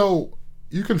 So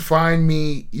you can find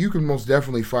me. You can most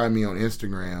definitely find me on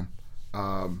Instagram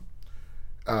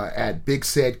at Big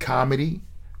Said Comedy.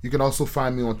 You can also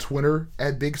find me on Twitter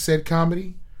at Big Said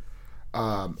Comedy.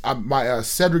 My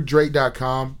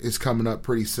CedricDrake.com is coming up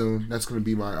pretty soon. That's going to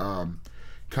be my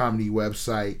comedy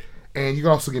website. And you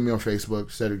can also get me on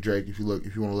Facebook, Cedric Drake. If you want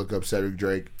to look up Cedric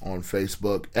Drake on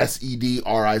Facebook,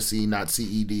 SEDRIC, not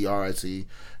CEDRIC.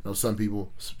 I know some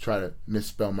people try to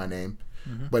misspell my name,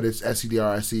 but it's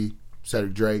SEDRIC,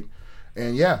 Cedric Drake.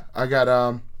 And yeah, I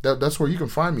got that's where you can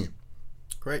find me.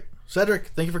 Great, Cedric.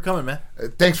 Thank you for coming, man.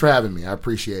 Thanks for having me. I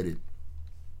appreciate it.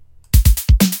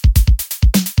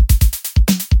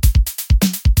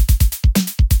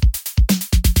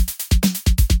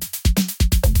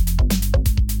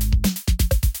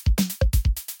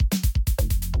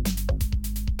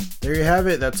 There you have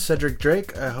it. That's Cedric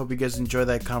Drake. I hope you guys enjoy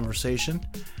that conversation.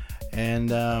 And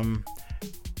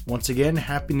once again,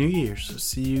 Happy New Year's.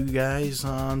 See you guys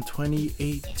on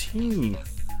 2018.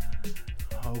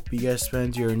 Hope you guys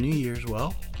spend your New Year's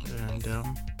well. And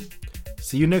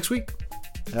see you next week.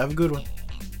 Have a good one.